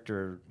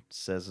character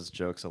says his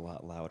jokes a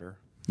lot louder.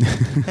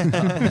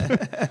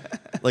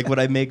 Like, when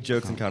I make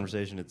jokes in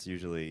conversation, it's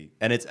usually,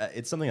 and it's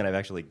something that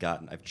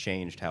I've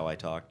changed how I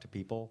talk to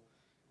people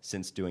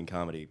since doing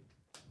comedy.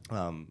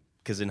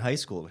 Because in high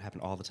school, it would happen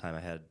all the time. I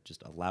had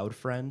just a loud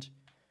friend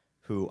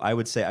who I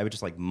would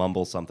just like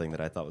mumble something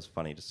that I thought was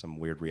funny, just some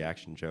weird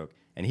reaction joke,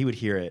 and he would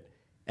hear it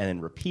and then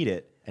repeat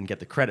it and get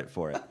the credit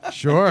for it.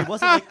 Sure. It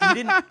wasn't like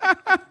he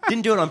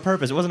didn't do it on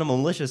purpose. It wasn't a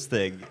malicious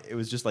thing. It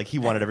was just like he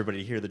wanted everybody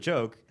to hear the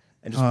joke.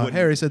 And just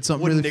Harry said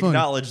something wouldn't really funny.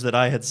 acknowledge that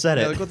I had said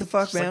it. Like, what the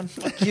fuck, man?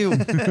 Fuck you.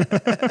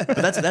 But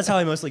that's how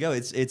I mostly go.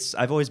 It's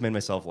I've always made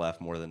myself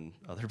laugh more than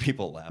other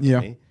people laugh Yeah.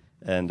 at me.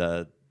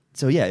 And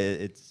so yeah,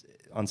 it's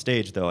on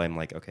stage though. I'm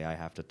like, okay, I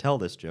have to tell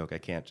this joke. I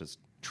can't just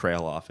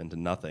trail off into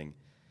nothing,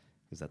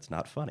 because that's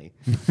not funny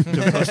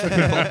to most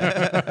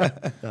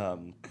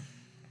people.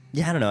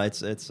 Yeah, I don't know.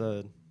 It's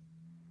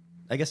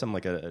I guess I'm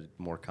like a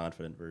more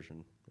confident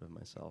version of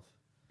myself.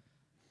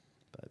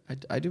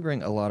 But I do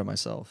bring a lot of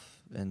myself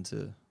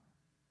into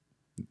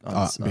being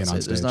on stage.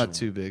 stage. There's not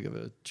too big of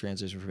a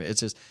transition for me.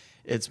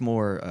 It's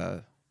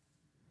more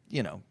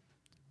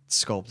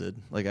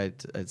sculpted. Like I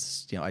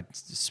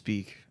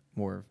speak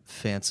more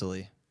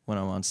fancily when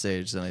I'm on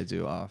stage than I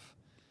do off.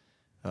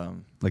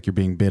 Like you're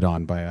being bid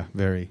on by a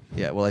very...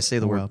 Yeah, well, I say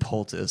the Well. word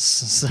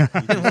poultice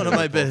in one of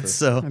my bits.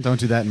 So I don't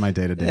do that in my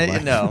day-to-day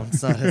life. no,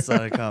 it's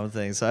not a common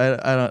thing. So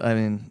I don't. I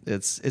mean,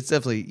 it's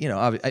definitely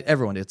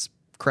everyone. It's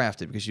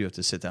crafted because you have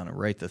to sit down and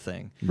write the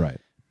thing. Right.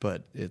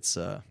 But it's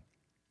I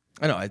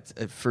know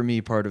for me,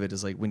 part of it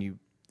is like when you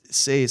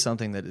say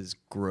something that is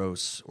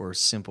gross or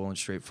simple and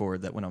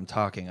straightforward, that when I'm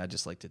talking, I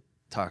just like to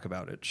talk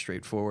about it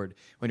straightforward.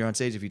 When you're on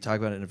stage, if you talk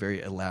about it in a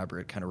very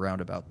elaborate kind of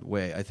roundabout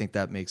way, I think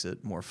that makes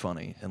it more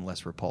funny and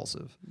less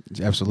repulsive.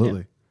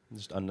 Absolutely.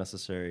 Just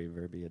unnecessary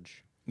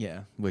verbiage.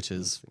 Yeah, which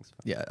is Things fun.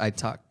 yeah. I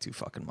talk too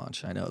fucking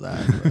much. I know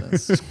that. But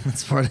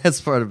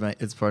it's part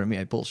of me.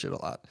 I bullshit a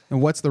lot.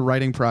 And what's the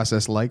writing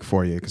process like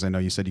for you? Because I know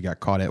you said you got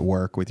caught at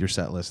work with your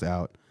set list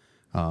out.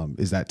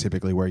 Is that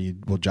typically where you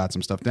will jot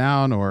some stuff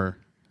down, or?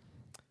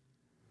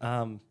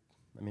 I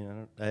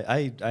mean,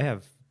 I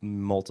have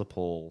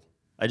multiple.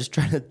 I just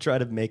try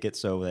to make it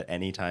so that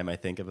anytime I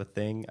think of a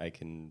thing, I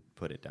can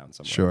put it down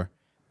somewhere.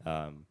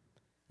 Sure.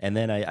 And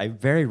then I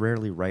very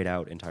rarely write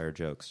out entire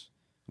jokes,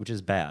 which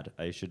is bad.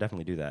 I should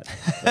definitely do that.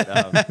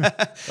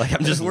 But, like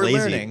I'm just We're lazy.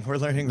 learning. We're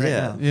learning right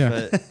now.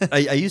 Yeah. But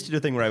I used to do a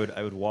thing where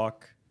I would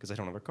walk, because I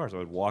don't have a car, so I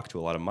would walk to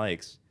a lot of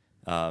mics.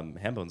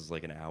 Hambones is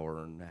like an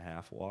hour and a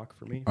half walk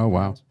for me. Oh,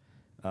 wow.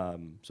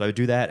 So I would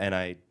do that, and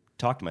I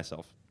talk to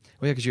myself.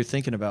 Well, yeah, because you're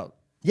thinking about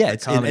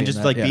It's comedy and just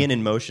and like that, yeah. being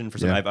in motion for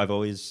something. Yeah. I've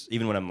always,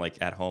 even when I'm like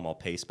at home, I'll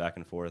pace back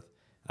and forth.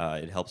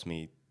 It helps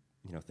me,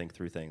 think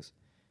through things.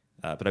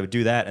 But I would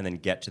do that and then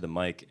get to the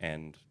mic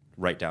and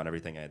write down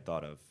everything I had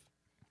thought of.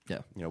 Yeah.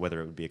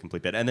 Whether it would be a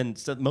complete bit, and then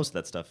most of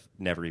that stuff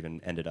never even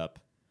ended up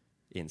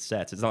in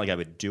sets. It's not like I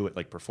would do it,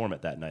 like perform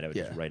it that night. I would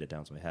just write it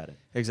down so I had it.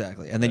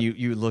 Exactly. And then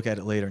you look at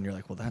it later and you're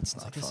like, well, that's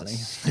not funny.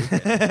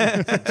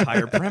 The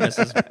entire premise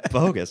is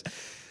bogus.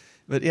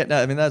 But yeah,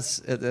 no, I mean,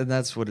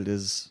 that's what it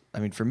is. I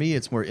mean, for me,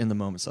 it's more in the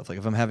moment stuff. Like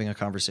if I'm having a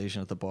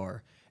conversation at the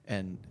bar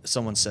and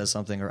someone says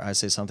something or I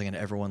say something and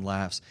everyone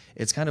laughs,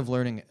 it's kind of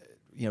learning,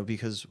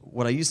 because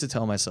what I used to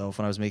tell myself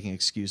when I was making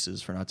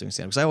excuses for not doing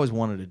stand-up, because I always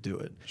wanted to do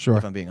it. Sure.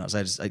 If I'm being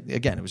honest,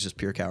 again, it was just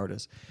pure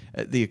cowardice.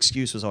 The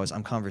excuse was always,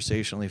 I'm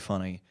conversationally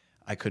funny.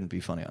 I couldn't be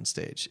funny on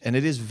stage. And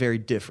it is very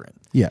different.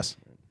 Yes.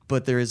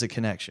 But there is a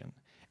connection.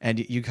 And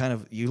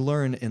you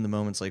learn in the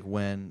moments like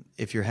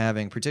if you're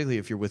having, particularly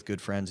if you're with good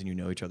friends and you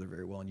know each other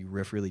very well and you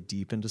riff really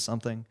deep into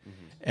something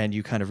and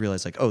you kind of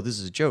realize like, oh, this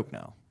is a joke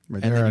now.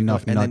 Right, And there then are you go-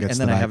 enough nuggets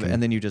that I can-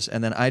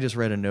 and then I just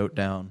write a note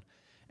down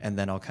and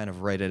then I'll kind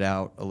of write it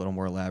out a little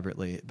more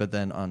elaborately. But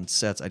then on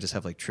sets, I just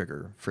have like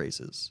trigger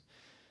phrases.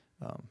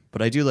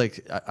 But I do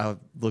I'll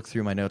look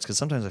through my notes because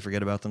sometimes I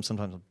forget about them.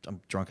 Sometimes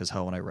I'm drunk as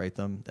hell when I write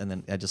them. And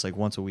then I just like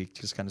once a week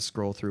just kind of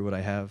scroll through what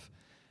I have.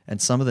 And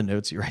some of the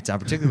notes you write down,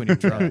 particularly when you're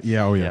drunk,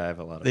 Yeah. Oh, Yeah, yeah. I have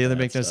a lot of they that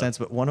make no stuff. sense.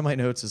 But one of my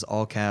notes is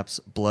all caps,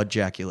 blood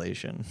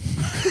ejaculation.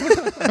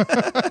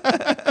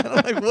 I'm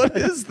like, what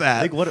is that?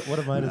 I think what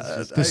of mine is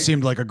just This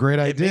seemed like a great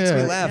It idea. makes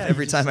me laugh Yeah,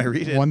 every you time just- I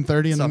read it.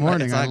 1:30 in the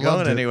morning. It's I not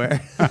loved going it. anywhere.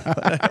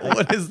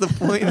 What is the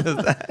point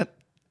of that?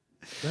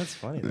 that's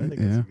funny. I think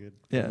Yeah. that's a good.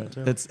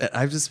 Yeah,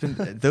 I've just been.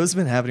 Those have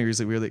been happening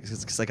recently weirdly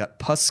because I got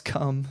pus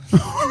cum,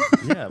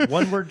 Yeah,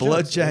 one word.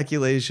 blood jokes, right?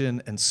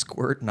 ejaculation, and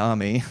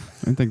squirt-nami. I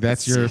think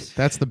that's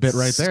the bit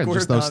right there.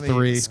 Just those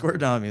three.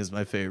 Squirt-nami is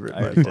my favorite.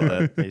 I by used to do far.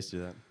 that. I used to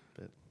do that.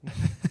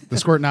 But The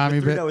squirt-nami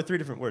bit. No, with 3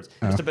 different words.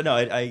 Oh. But no,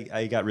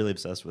 I got really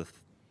obsessed with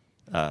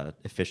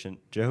efficient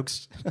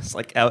jokes. It's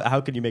like,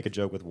 how can you make a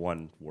joke with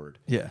one word?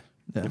 Yeah.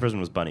 The first one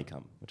was bunny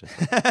cum, which is,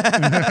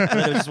 and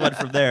then it just went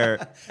from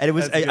there. And it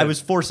was I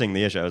was forcing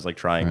the issue. I was like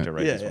trying to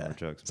write Yeah, these yeah. one-word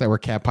jokes. Is that where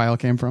Cat Pile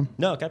came from?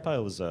 No, Cat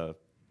Pile was that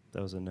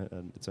was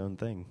its own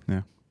thing.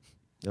 Yeah.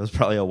 It was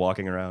probably a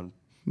walking around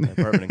my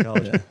apartment in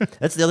college.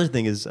 That's the other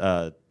thing is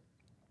I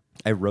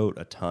wrote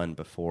a ton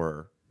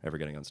before ever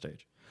getting on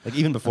stage. Like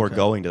even before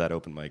going to that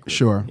open mic with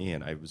Sure.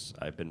 Ian,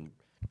 I've been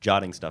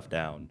jotting stuff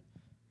down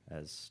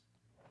as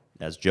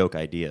joke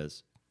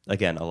ideas.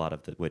 Again, a lot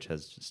of which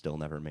has still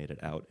never made it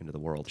out into the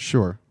world.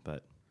 Sure.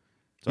 But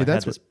Yeah, so I had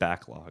that's this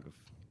backlog of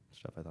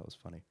stuff I thought was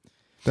funny.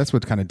 That's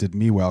what kind of did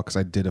me well because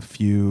I did a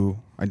few.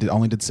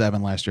 Only did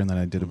 7 last year, and then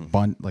I did a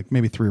bunch, like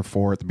maybe 3 or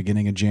 4 at the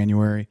beginning of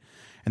January,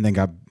 and then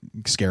got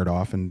scared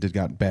off and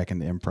got back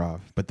into improv.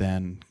 But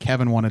then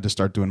Kevin wanted to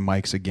start doing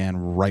mics again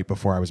right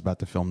before I was about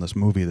to film this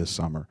movie this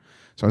summer.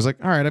 So I was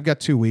like, all right, I've got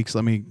 2 weeks.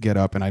 Let me get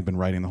up, and I'd been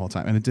writing the whole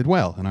time, and it did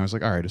well. And I was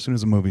like, all right, as soon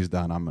as the movie's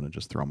done, I'm going to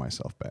just throw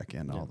myself back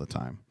in all the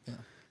time. Yeah.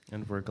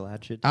 And we're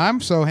glad you did.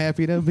 I'm so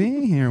happy to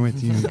be here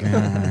with you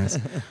guys.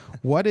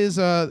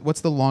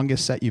 What's the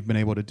longest set you've been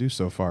able to do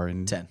so far?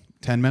 In 10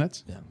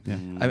 minutes? Yeah.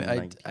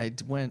 Yeah. I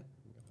went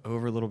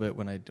over a little bit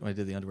when I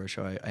did the underwear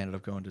show. I ended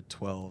up going to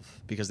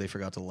 12 because they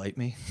forgot to light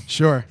me.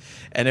 Sure.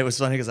 And it was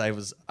funny because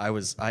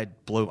I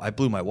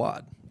blew my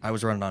wad. I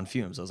was running on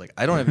fumes. I was like,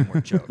 I don't have any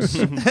more jokes.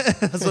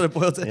 That's what it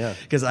boiled to. Yeah.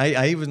 Because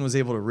I even was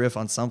able to riff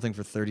on something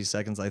for 30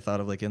 seconds I thought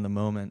of like in the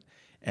moment.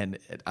 And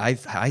I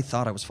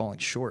thought I was falling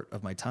short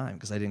of my time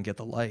because I didn't get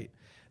the light.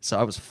 So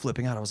I was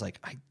flipping out. I was like,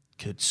 I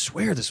could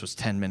swear this was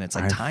 10 minutes.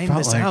 I timed felt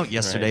this like- out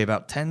yesterday Right.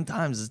 about 10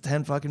 times. It's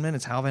 10 fucking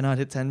minutes. How have I not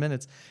hit 10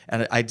 minutes?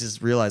 And I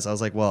just realized, I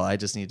was like, well, I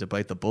just need to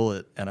bite the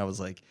bullet. And I was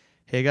like,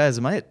 hey guys,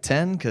 am I at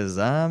 10? Because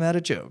I'm out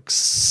of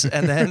jokes.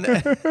 And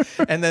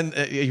then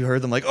you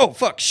heard them like, oh,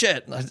 fuck,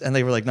 shit. And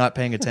they were like not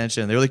paying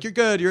attention. They were like, you're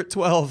good. You're at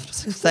 12.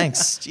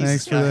 Thanks. Jesus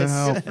Thanks for the guys.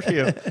 help. For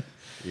you.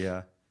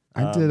 Yeah.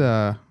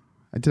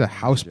 I did a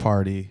house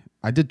party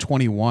I did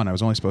 21. I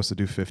was only supposed to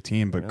do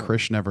 15, but Yeah.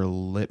 Krish never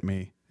lit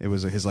me. It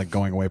was his like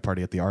going away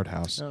party at the art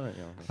house. Oh,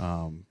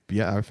 yeah. But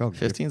yeah, I felt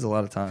 15 is a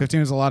lot of time. 15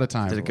 was a lot of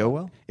time. Did it go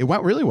well? It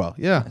went really well.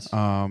 Yeah.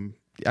 Nice.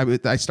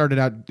 I started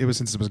out. It was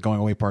since it was a going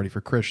away party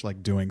for Krish,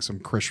 like doing some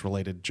Krish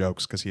related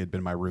jokes because he had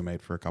been my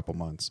roommate for a couple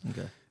months.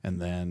 Okay. And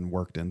then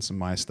worked in some of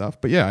my stuff.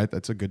 But yeah,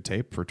 that's a good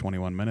tape for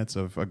 21 minutes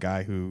of a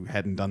guy who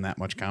hadn't done that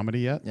much comedy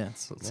yet. Yeah,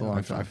 it's a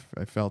long time.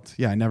 I felt,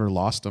 I never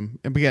lost him.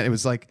 And but yeah, it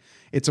was like,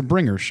 it's a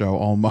bringer show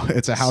almost.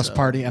 It's a house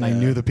party, and I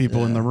knew the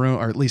people in the room,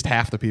 or at least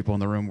half the people in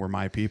the room were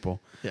my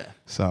people. Yeah.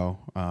 So,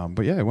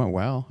 but yeah, it went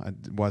well.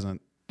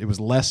 It was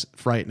less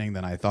frightening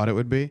than I thought it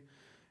would be.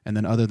 And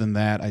then other than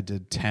that, I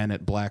did 10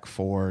 at Black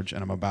Forge,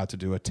 and I'm about to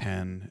do a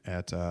 10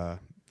 at the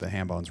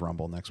Hambones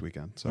Rumble next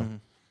weekend. So. Mm-hmm.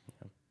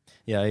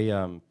 Yeah,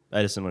 I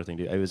had a similar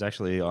thing. I was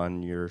actually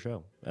on your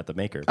show at the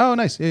Maker. Oh,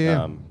 nice. Yeah.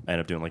 I ended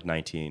up doing like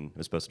 19. I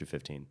was supposed to do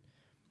 15,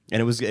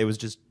 and it was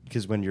just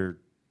because when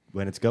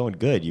it's going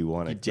good, you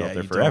want to go out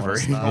there forever.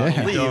 You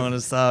don't want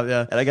to stop.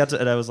 Yeah.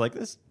 And I was like,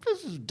 this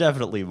is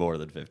definitely more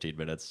than 15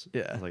 minutes.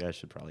 Yeah. I was like, I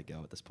should probably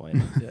go at this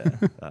point.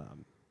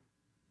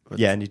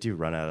 Yeah. And you do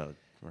run out of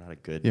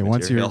good. Yeah,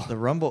 once material. The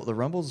Rumble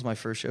was my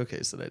first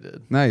showcase that I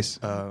did. Nice.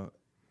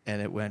 And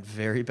it went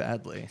very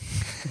badly.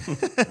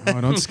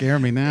 Oh, don't scare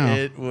me now.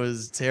 It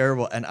was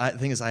terrible. And the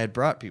thing is, I had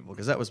brought people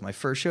because that was my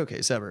first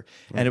showcase ever.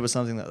 And it was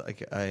something that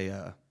like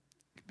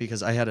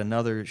because I had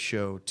another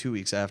show 2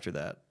 weeks after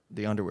that,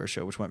 the underwear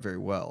show, which went very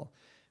well.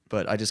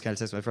 But I just kind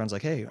of texted my friends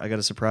like, hey, I got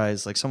a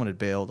surprise. Like someone had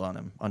bailed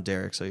on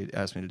Derek, so he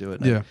asked me to do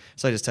it. And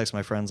so I just texted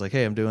my friends like,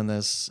 hey, I'm doing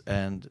this.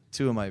 And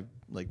two of my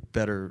like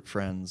better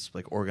friends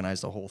like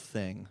organized the whole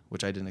thing,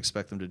 which I didn't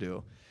expect them to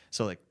do.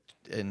 So like,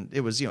 and it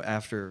was,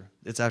 after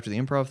the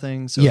improv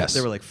thing. So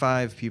there were like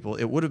 5 people.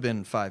 It would have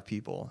been 5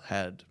 people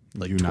had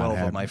like 12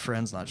 of my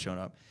friends not shown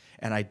up.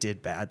 And I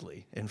did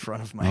badly in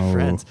front of my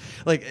friends.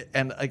 Like,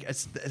 and like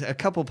a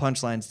couple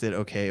punchlines did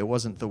okay. It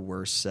wasn't the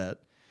worst set.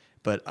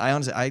 But I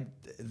honestly,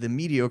 the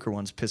mediocre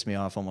ones piss me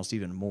off almost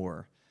even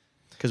more.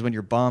 Because when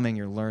you're bombing,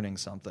 you're learning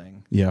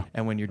something. Yeah.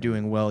 And when you're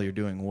doing well, you're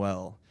doing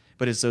well.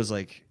 But it's those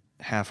like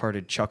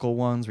half-hearted chuckle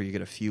ones where you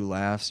get a few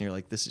laughs and you're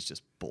like, this is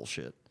just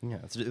bullshit. Yeah,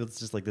 it's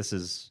just like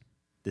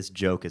this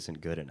joke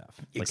isn't good enough.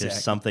 Like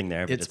there's something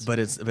there, but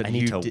I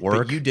need to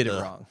work. But you did it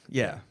wrong.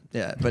 Yeah.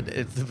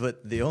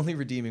 But the only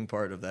redeeming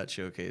part of that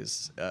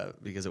showcase,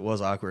 because it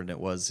was awkward and it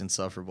was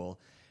insufferable,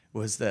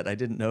 was that I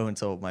didn't know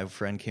until my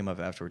friend came up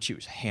afterwards. She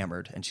was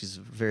hammered, and she's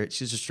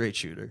a straight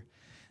shooter.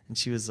 And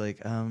she was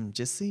like,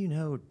 just so you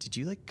know, did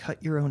you like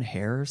cut your own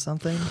hair or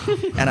something?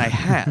 And I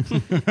had.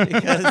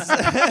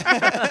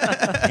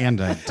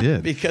 And I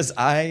did. Because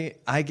I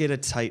get a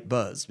tight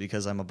buzz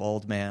because I'm a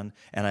bald man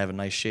and I have a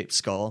nice shaped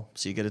skull.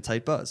 So you get a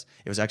tight buzz.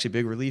 It was actually a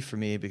big relief for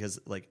me because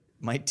like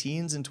my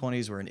teens and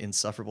 20s were an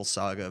insufferable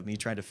saga of me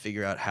trying to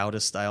figure out how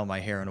to style my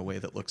hair in a way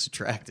that looks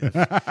attractive.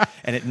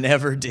 And it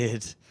never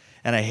did.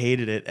 And I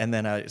hated it. And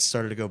then I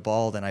started to go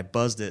bald and I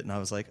buzzed it and I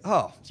was like,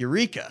 oh,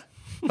 eureka.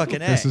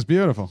 Fucking A. This is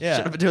beautiful. Yeah.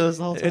 Should have been doing this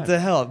the whole time. It's a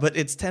hell. But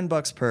it's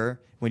 $10 per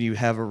when you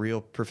have a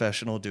real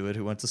professional do it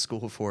who went to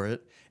school for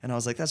it. And I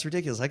was like, that's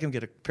ridiculous. I can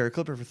get a pair of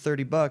clippers for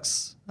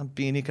 $30. I'm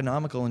being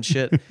economical and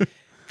shit.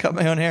 Cut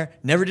my own hair.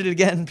 Never did it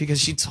again because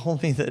she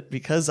told me that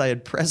because I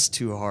had pressed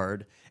too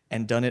hard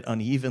and done it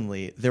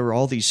unevenly, there were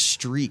all these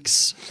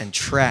streaks and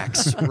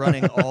tracks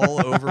running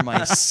all over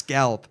my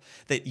scalp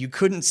that you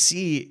couldn't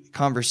see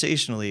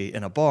conversationally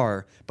in a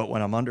bar, but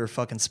when I'm under a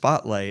fucking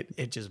spotlight,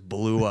 it just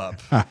blew up.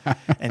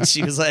 And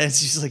she's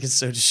like, it's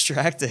so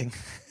distracting.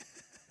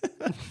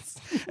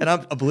 And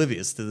I'm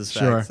oblivious to this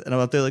fact. And I'm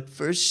up there like,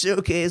 first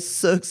showcase,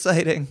 so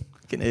exciting.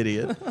 Like an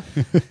idiot.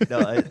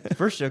 No,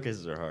 first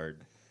showcases are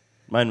hard.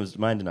 Mine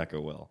did not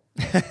go well.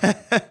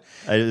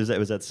 It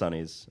was at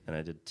Sunny's, and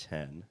I did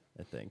 10.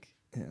 I think.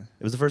 Yeah.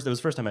 It was the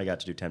first time I got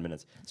to do 10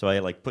 minutes. So I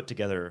like put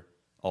together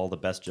all the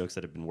best jokes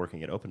that had been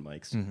working at open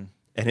mics. Mm-hmm.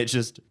 And it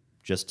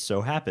just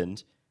so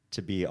happened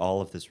to be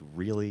all of this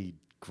really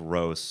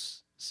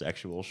gross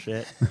sexual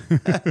shit.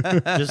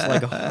 Just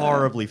like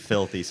horribly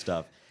filthy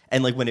stuff.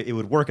 And like when it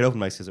would work at open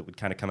mics because it would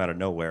kind of come out of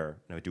nowhere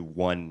and I would do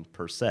one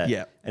per set.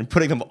 Yeah. And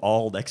putting them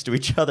all next to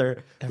each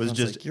other was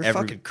just like, you're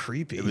fucking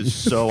creepy. It was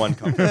so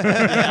uncomfortable.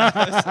 Yeah,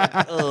 I was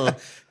like, ugh.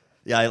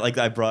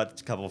 Yeah, I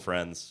brought a couple of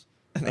friends.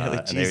 And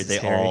they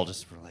all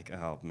just were like,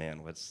 "Oh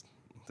man,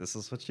 this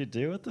is what you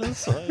do with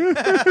this?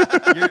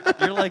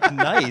 You're like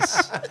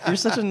nice. You're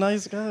such a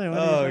nice guy. What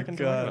are you fucking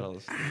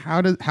talking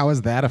about?" How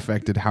has that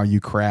affected how you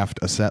craft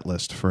a set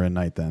list for a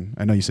night? Then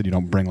I know you said you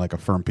don't bring like a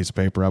firm piece of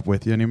paper up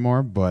with you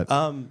anymore, but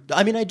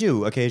I mean I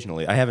do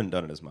occasionally. I haven't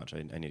done it as much. I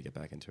need to get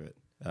back into it.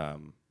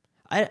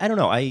 I don't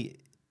know.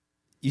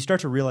 You start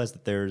to realize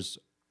that there's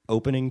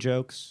opening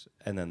jokes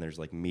and then there's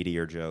like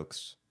meteor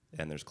jokes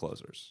and there's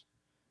closers.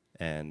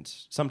 And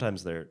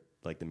sometimes they're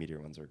like the meteor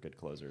ones are good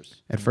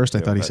closers. At first,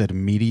 I thought he said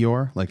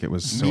meteor, like it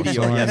was soaring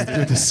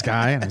through the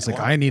sky, and I was like,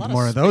 I need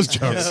more of those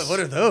jokes. Yeah, what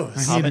are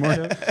those?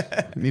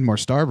 I need more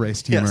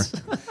star-braced humor.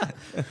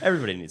 Yes.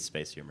 Everybody needs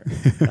space humor.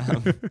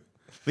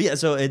 But yeah,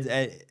 so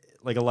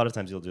like a lot of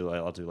times I'll do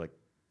like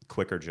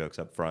quicker jokes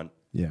up front,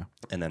 Yeah.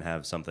 and then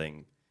have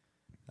something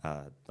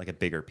like a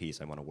bigger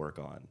piece I want to work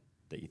on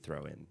that you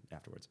throw in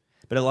afterwards.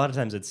 But a lot of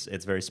times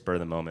it's very spur of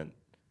the moment.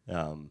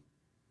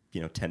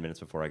 10 minutes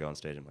before I go on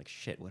stage, I'm like,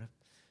 shit, what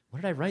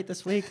did I write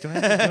this week? Do I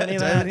have to do any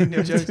of Do I have that? any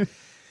new jokes?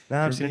 No,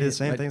 I'm just gonna do the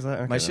same things.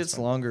 Okay, My that's shit's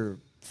fine. longer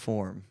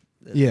form.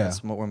 Yeah.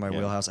 That's more my Yeah.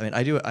 wheelhouse. I mean,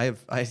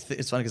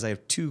 it's funny because I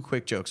have 2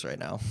 quick jokes right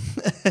now.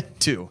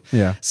 2.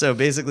 Yeah. So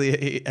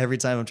basically, every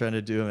time I'm trying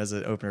to do them as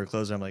an opener or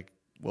closer, I'm like,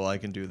 well, I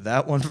can do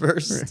that one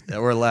first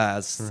or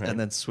last, Right. and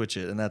then switch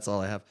it, and that's all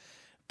I have.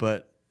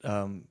 But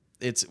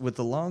it's with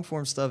the long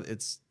form stuff.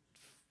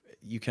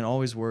 You can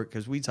always work,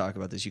 because we talk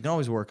about this. You can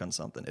always work on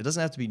something. It doesn't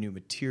have to be new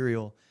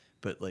material,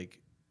 but like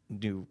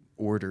new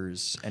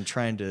orders and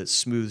trying to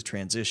smooth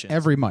transitions.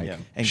 Every mic. Yeah.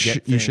 And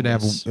get You should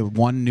have things-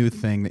 one new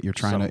thing that you're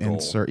trying Some to goal.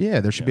 insert. Yeah,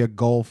 there should be a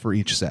goal for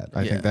each set.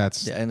 I think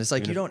that's yeah, and it's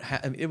like you don't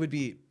have. I mean, it would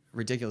be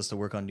ridiculous to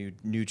work on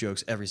new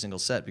jokes every single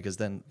set, because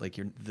then like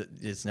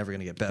it's never going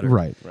to get better.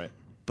 right. Right.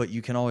 But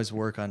you can always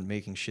work on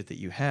making shit that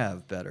you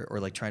have better, or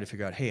like trying to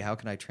figure out, hey, how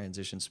can I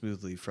transition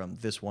smoothly from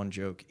this one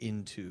joke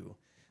into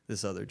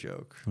this other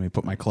joke Let me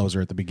put my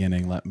closer at the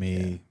beginning. Let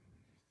me.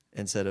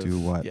 instead of Do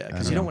what? Yeah, I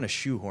because don't you don't know. want to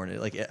shoehorn it.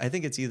 Like I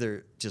think it's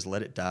either just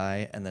let it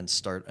die and then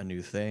start a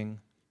new thing,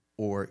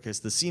 or because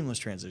the seamless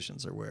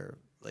transitions are where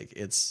like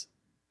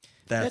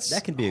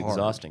That can be hard.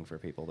 exhausting for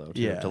people though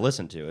Yeah. to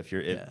listen to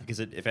Yeah. because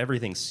if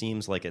everything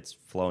seems like it's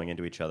flowing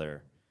into each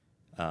other,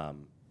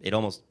 it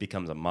almost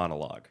becomes a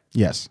monologue.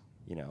 Yes.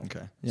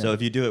 Okay. So Yeah.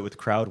 if you do it with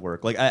crowd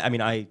work, like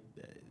I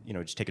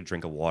just take a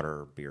drink of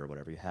water or beer or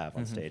whatever you have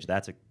on stage.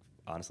 That's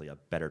honestly a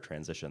better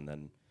transition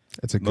than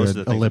It's a most of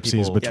good the things that ellipses people-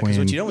 Yeah, 'cause between.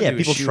 what you don't wanna do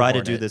is people try to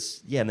shoehorn do it.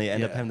 this, and they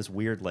end up Yeah. having this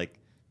weird like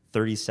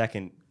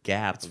 30-second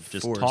gap of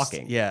just Forced.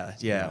 talking. Yeah.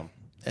 you know?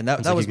 And that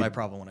It's that like was you my could-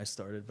 problem when I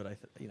started, but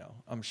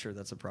I'm sure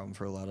that's a problem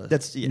for a lot of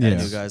That's Yeah. new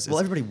guys. Well, It's-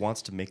 everybody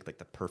wants to make like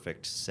the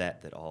perfect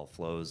set that all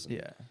flows. And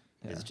Yeah.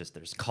 It's just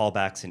there's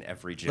callbacks in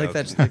every joke. like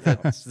that's and, like you know,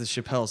 that's the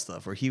Chappelle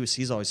stuff where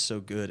he's always so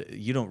good.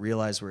 You don't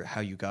realize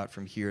how you got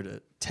from here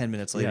to 10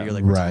 minutes later. Yeah. You're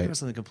like, we're talking Right. about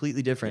something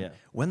completely different. Yeah.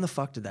 When the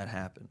fuck did that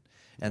happen?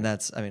 And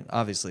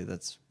obviously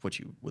that's what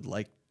you would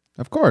like.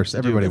 Of course,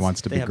 everybody It's-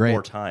 wants to they be have great.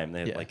 more time.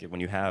 Yeah. Like when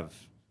you have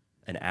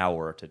an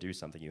hour to do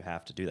something, you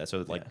have to do that.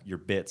 So like Yeah. your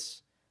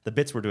bits, the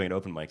bits we're doing at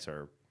open mics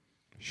are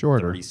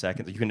Shorter. 30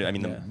 seconds. You can do, Yeah.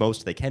 the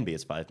most they can be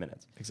is 5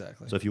 minutes.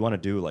 Exactly. So if you want to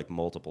do like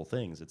multiple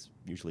things, it's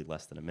usually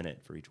less than a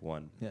minute for each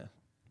one. yeah.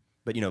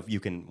 But if you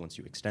can, once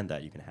you extend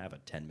that, you can have a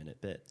 10-minute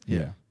bit.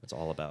 Yeah. It's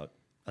all about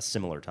a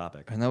similar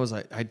topic. And that was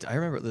I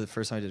remember the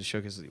first time I did a show,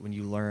 because when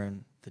you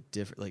learn the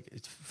different, like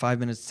it's 5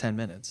 minutes, 10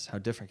 minutes, how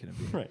different can it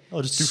be? Right.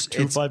 Oh, just do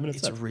It's- two 5-minute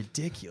It's sets.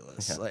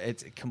 ridiculous. Yeah. Like,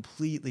 it's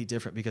completely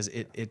different, because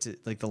it's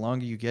like the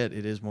longer you get,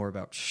 it is more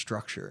about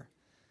structure,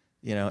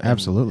 and,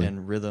 Absolutely.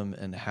 and rhythm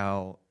and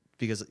how,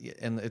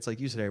 and it's like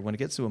you said, Eric, when it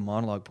gets to a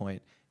monologue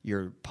point,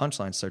 your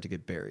punchlines start to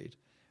get buried,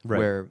 Right.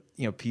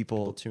 where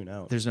people tune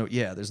out. There's not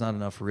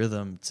enough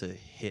rhythm to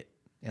hit,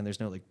 and there's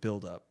no like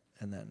build up,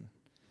 and then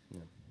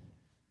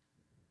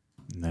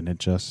And then it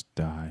just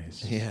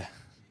dies. yeah,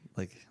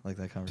 like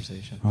that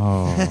conversation.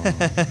 Oh.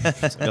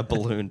 It's like a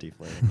balloon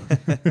deflating.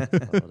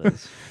 That's all it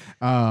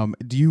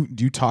is. Do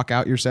you talk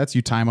out your sets?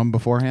 You time them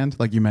beforehand,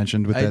 like you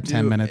mentioned with I that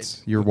 10 do.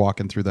 minutes. You're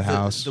walking through the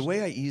house. The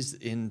way I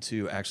eased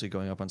into actually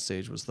going up on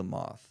stage was the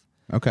Moth.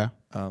 Okay.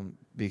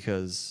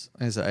 Because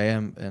as I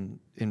am an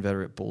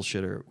inveterate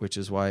bullshitter, which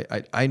is why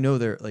I know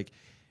they're like,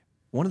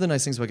 one of the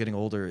nice things about getting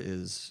older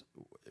is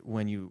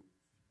when you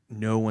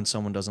know when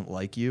someone doesn't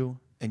like you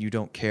and you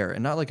don't care,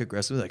 and not like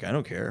aggressively, like I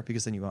don't care,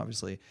 because then you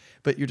obviously,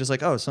 but you're just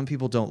like, oh, some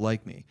people don't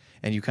like me,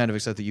 and you kind of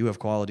accept that you have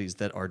qualities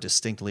that are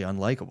distinctly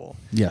unlikable.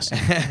 Yes.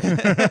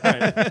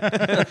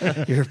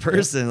 You're a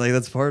person, like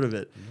that's part of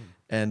it.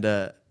 And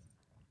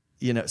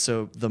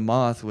so the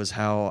Moth was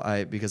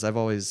how because I've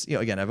always,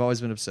 again, I've always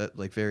been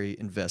like very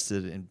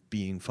invested in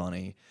being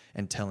funny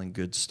and telling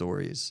good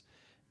stories.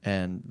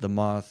 And the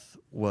Moth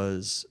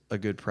was a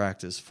good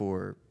practice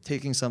for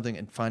taking something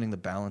and finding the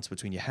balance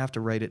between, you have to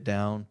write it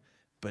down,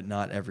 but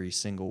not every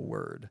single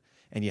word.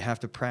 And you have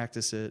to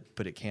practice it,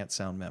 but it can't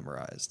sound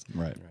memorized.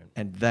 Right.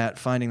 And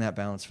finding that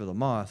balance for the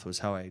Moth was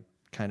how I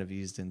kind of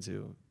eased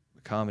into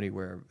comedy,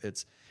 where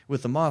it's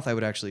with the Moth, I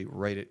would actually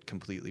write it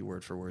completely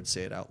word for word,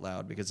 say it out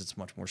loud, because it's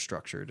much more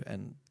structured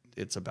and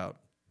it's about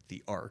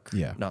the arc,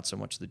 not so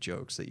much the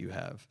jokes that you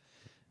have.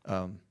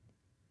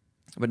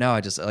 But now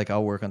I just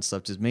I'll work on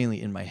stuff just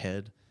mainly in my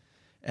head.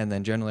 And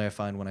then generally I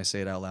find when I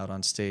say it out loud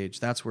on stage,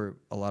 that's where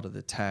a lot of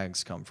the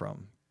tags come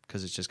from,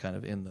 because it's just kind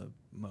of in the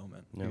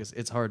moment. Yeah. Because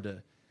it's hard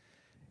to,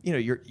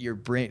 your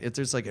brain,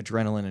 there's like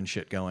adrenaline and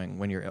shit going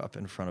when you're up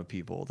in front of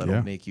people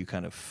that'll make you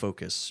kind of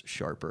focus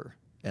sharper.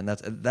 And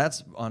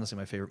that's honestly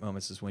my favorite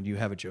moments, is when you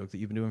have a joke that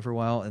you've been doing for a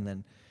while and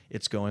then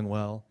it's going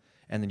well,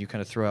 and then you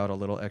kind of throw out a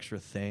little extra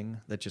thing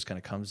that just kind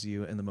of comes to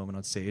you in the moment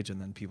on stage, and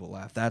then people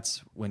laugh.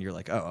 That's when you're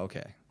like, oh,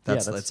 okay.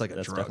 That's like a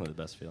that's drug. definitely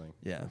the best feeling.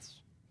 Yeah.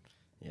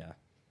 Yeah.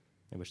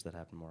 I wish that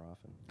happened more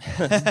often.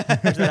 I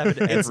wish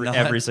that happened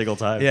every single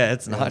time. Yeah,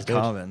 it's on not stage.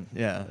 common.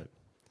 Yeah.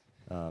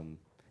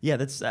 Yeah,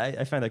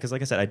 I find that, because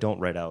like I said, I don't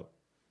write out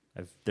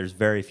There's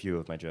very few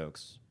of my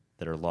jokes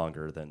that are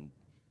longer than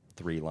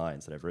 3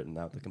 lines that I've written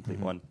out the complete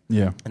one.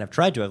 Yeah. And I've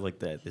tried to have like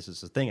this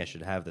is the thing. I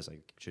should have this. I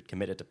should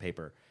commit it to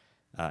paper.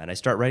 And I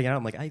start writing out.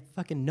 I'm like, I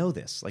fucking know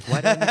this. Like,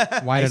 why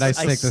did I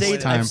take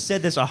this time? I've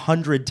said this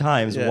 100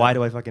 times. Yeah. Why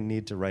do I fucking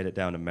need to write it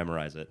down and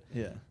memorize it?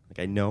 Yeah. Like,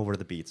 I know where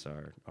the beats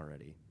are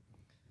already.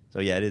 So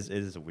yeah, it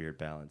is a weird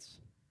balance.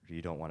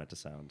 You don't want it to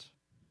sound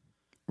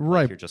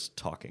right. Like you're just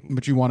talking,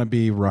 but you want to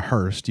be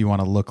rehearsed. You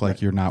want to look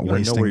like you're not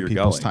wasting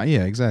people's time.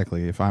 Yeah,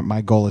 exactly. If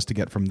my goal is to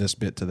get from this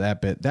bit to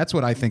that bit, that's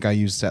what I think I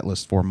use set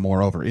list for.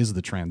 Moreover, is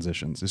the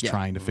transitions. Is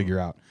trying to figure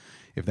out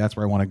if that's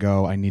where I want to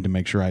go. I need to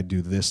make sure I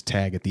do this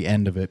tag at the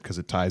end of it because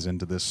it ties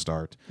into this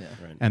start. Yeah.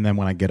 Right. And then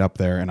when I get up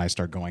there and I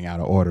start going out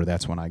of order,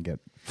 that's when I get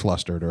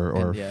flustered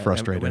or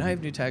frustrated. And when I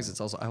have new tags, it's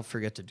also I'll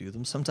forget to do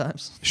them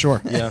sometimes.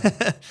 Sure. Yeah.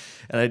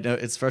 And I know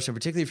it's frustrating,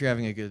 particularly if you're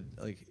having a good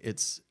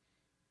it's.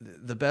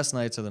 The best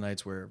nights are the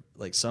nights where,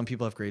 like, some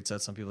people have great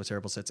sets, some people have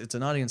terrible sets. It's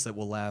an audience that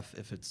will laugh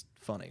if it's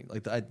funny.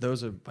 Like,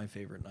 those are my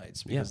favorite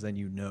nights because then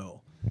you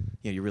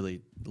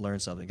really learn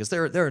something. Because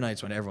there are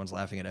nights when everyone's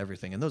laughing at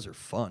everything, and those are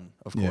fun,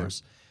 of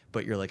course.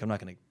 But you're like, I'm not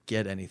going to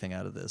get anything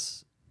out of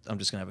this. I'm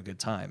just going to have a good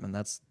time. And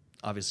that's,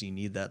 obviously, you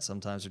need that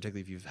sometimes,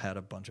 particularly if you've had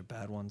a bunch of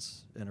bad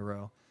ones in a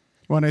row.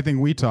 Well, and I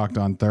think we talked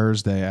on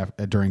Thursday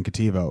during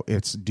Kativo.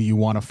 It's, do you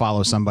want to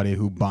follow somebody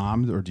who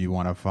bombed or do you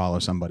want to follow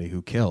somebody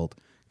who killed?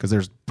 Because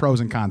there's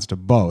pros and cons to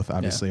both.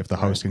 Obviously, if the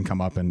host can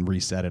come up and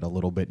reset it a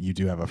little bit, you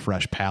do have a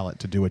fresh palette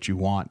to do what you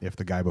want if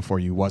the guy before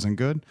you wasn't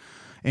good.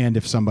 And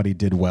if somebody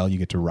did well, you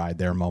get to ride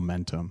their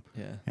momentum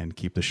and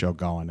keep the show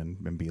going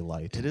and be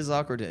light. It is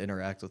awkward to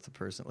interact with the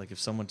person. Like, if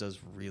someone does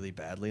really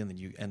badly and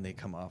then they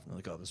come off and they're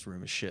like, oh, this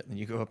room is shit. And then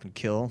you go up and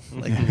kill.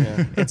 Like,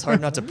 it's hard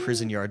not to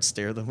prison yard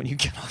stare them when you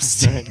get off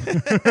stage.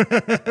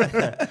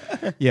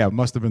 Yeah, it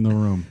must have been the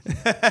room.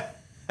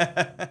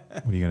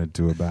 What are you going to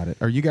do about it?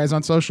 Are you guys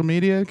on social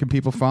media? Can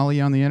people follow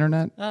you on the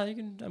internet?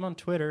 I'm on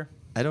Twitter.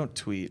 I don't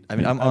tweet. I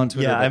mean, I'm on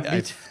Twitter.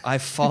 Yeah, I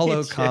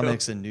follow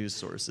comics and news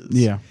sources.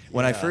 Yeah.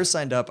 When I first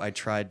signed up, I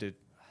tried to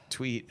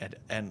tweet,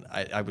 and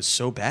I was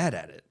so bad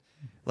at it.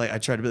 Like, I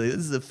tried to be like,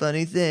 this is a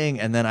funny thing.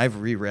 And then I've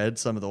reread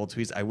some of the old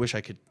tweets. I wish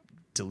I could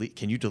delete.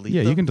 Can you delete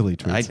them? Yeah, you can delete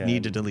tweets. I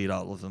need to delete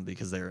all of them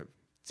because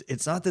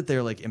it's not that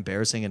they're, like,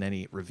 embarrassing in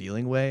any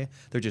revealing way.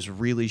 They're just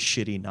really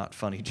shitty, not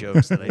funny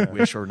jokes that I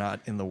wish were not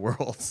in the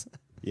world.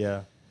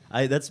 Yeah.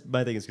 That's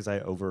my thing is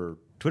because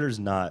Twitter's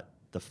not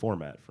the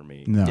format for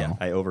me. No. Yeah.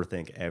 I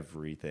overthink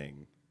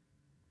everything.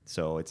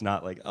 So it's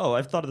not like, oh,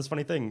 I've thought of this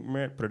funny thing.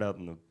 Put it out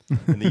in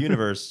the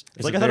universe.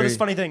 It's like, I thought of this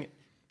funny thing.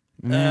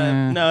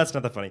 No, it's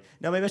not that funny.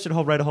 No, maybe I should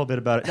write a whole bit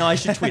about it. No, I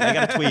should tweet. I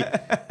got to tweet.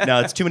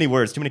 No, it's too many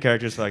words, too many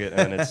characters. Fuck it.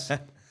 And it's...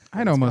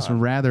 I'd almost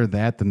rather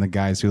that than the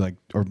guys who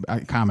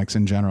comics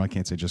in general. I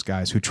can't say just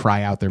guys who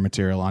try out their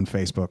material on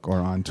Facebook or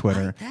on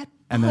Twitter,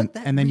 and then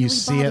really you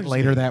see it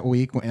later that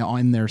week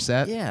on their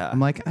set. Yeah, I'm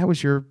like, that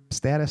was your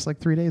status like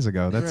 3 days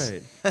ago. That's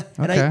right.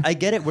 Okay. And I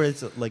get it where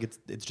it's like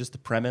it's just the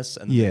premise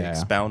and they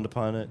expound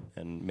upon it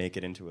and make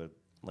it into a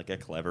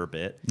clever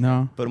bit.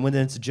 No, but when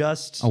it's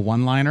just a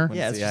one-liner,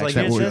 it's just like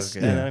and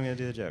then I'm gonna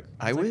do the joke.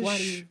 I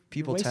wish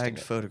people tagged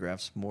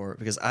photographs more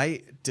because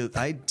I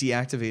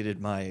deactivated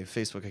my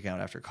Facebook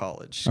account after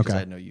college because I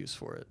had no use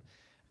for it,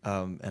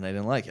 and I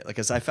didn't like it. Like,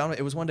 cause I found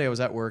it was one day I was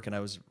at work and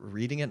I was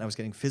reading it and I was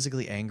getting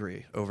physically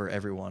angry over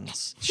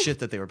everyone's shit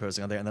that they were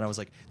posting on there, and then I was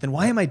like, then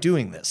why am I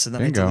doing this? And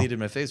then I deleted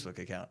my Facebook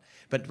account.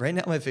 But right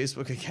now my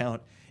Facebook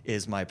account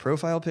is my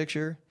profile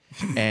picture.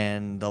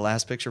 And the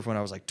last picture from when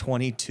I was like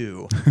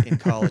 22 in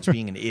college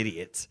being an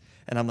idiot.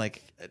 And I'm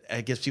like,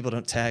 I guess people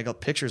don't tag up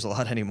pictures a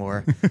lot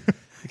anymore.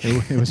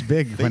 It was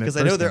big because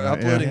I know they're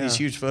uploading these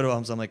huge photo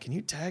albums. I'm like, can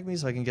you tag me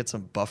so I can get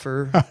some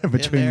buffer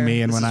between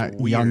me and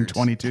young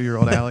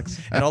 22-year-old Alex?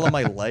 And all of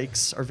my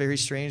likes are very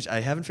strange. I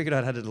haven't figured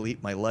out how to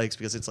delete my likes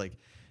because it's like,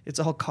 it's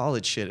all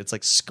college shit. It's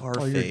like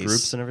Scarface. All your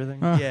groups and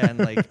everything? Yeah, and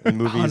like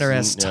Hunter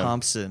S.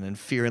 Thompson and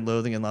Fear and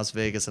Loathing in Las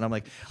Vegas. And I'm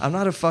like, I'm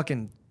not a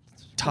fucking...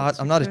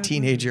 I'm not a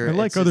teenager. I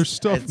like other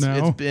stuff now.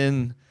 It's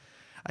been.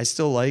 I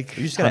still like.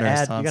 You just gotta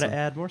add. You gotta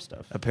add more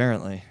stuff.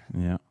 Apparently.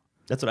 Yeah.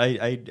 That's what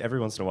I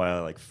every once in a while I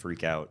like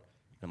freak out.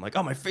 I'm like,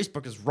 oh, my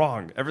Facebook is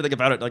wrong. Everything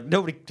about it, like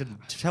nobody can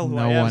tell who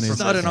I am. It's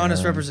not an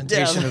honest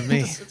representation of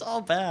me. It's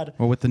all bad.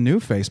 Well, with the new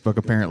Facebook,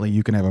 apparently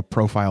you can have a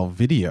profile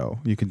video.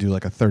 You can do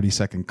like a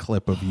 30-second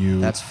clip of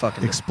you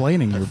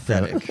explaining your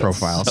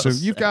profile. So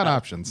you've got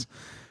options.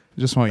 I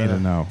just want you to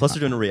know. Plus,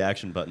 they're doing a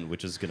reaction button,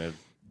 which is gonna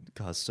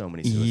cause so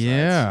many suicides.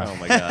 Yeah. Oh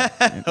my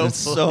god.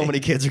 So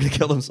many kids are gonna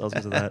kill themselves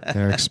because of that.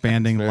 They're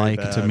expanding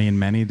to mean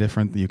many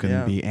different. You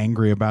can be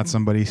angry about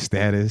somebody's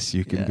status.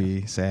 You can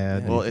be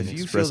sad. Well, if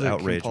you feel the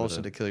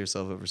compulsion to kill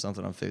yourself over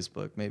something on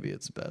Facebook, maybe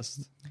it's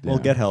best. Well,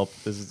 get help.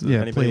 This is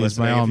please,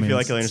 by all means. If you feel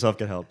like killing yourself,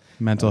 get help.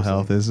 Mental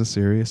health is a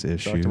serious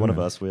issue. Talk to one of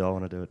us. We all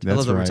want to do it. I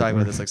love that we're talking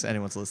about this like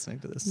anyone's listening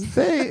to this.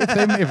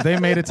 If they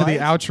made it to the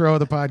outro of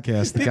the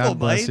podcast, God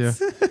bless you.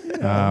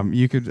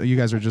 You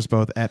guys are just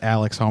both at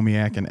Alex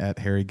Homyak and at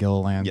Harry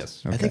Gilliland.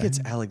 Yes. Okay. I think it's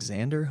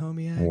Alexander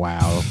Homyak.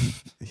 Wow.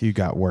 You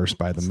got worse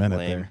by the minute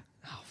there.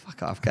 Oh,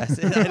 Fuck off, guys.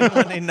 I didn't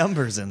want any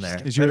numbers in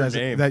there. Is Better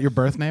name. that your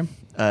birth name?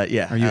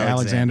 Yeah. Are you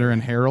Alexander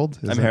and Harold?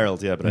 I'm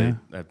Harold, yeah, but Yeah.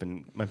 I've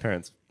been, my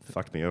parents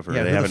fucked me over.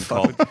 Yeah, They who the haven't fuck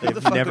called, would- who they've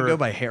the fuck would never go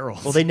by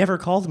Harold? Well, they never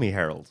called me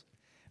Harold.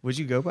 Would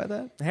you go by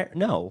that?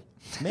 No,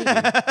 maybe.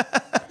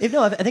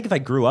 I think if I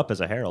grew up as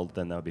a Harold,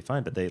 then that would be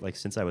fine. But they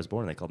since I was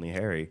born, they called me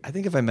Harry. I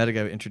think if I met a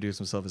guy who introduced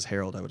himself as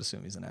Harold, I would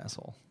assume he's an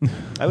asshole.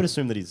 I would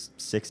assume that he's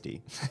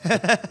 60.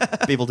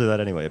 People do that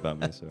anyway about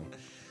me. So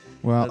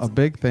Well, a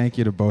big thank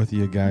you to both of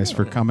you guys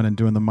for coming and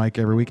doing the mic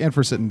every week and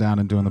for sitting down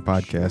and doing the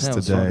podcast Yeah, it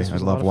was fun. today. This I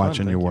was a lot love of fun.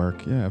 watching your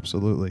Thank you. work. Yeah,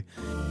 absolutely.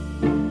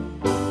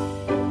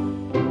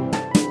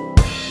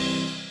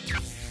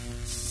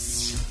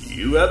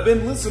 You have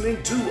been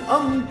listening to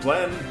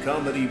Unplanned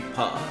Comedy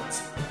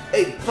Pods,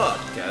 a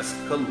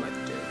podcast collection.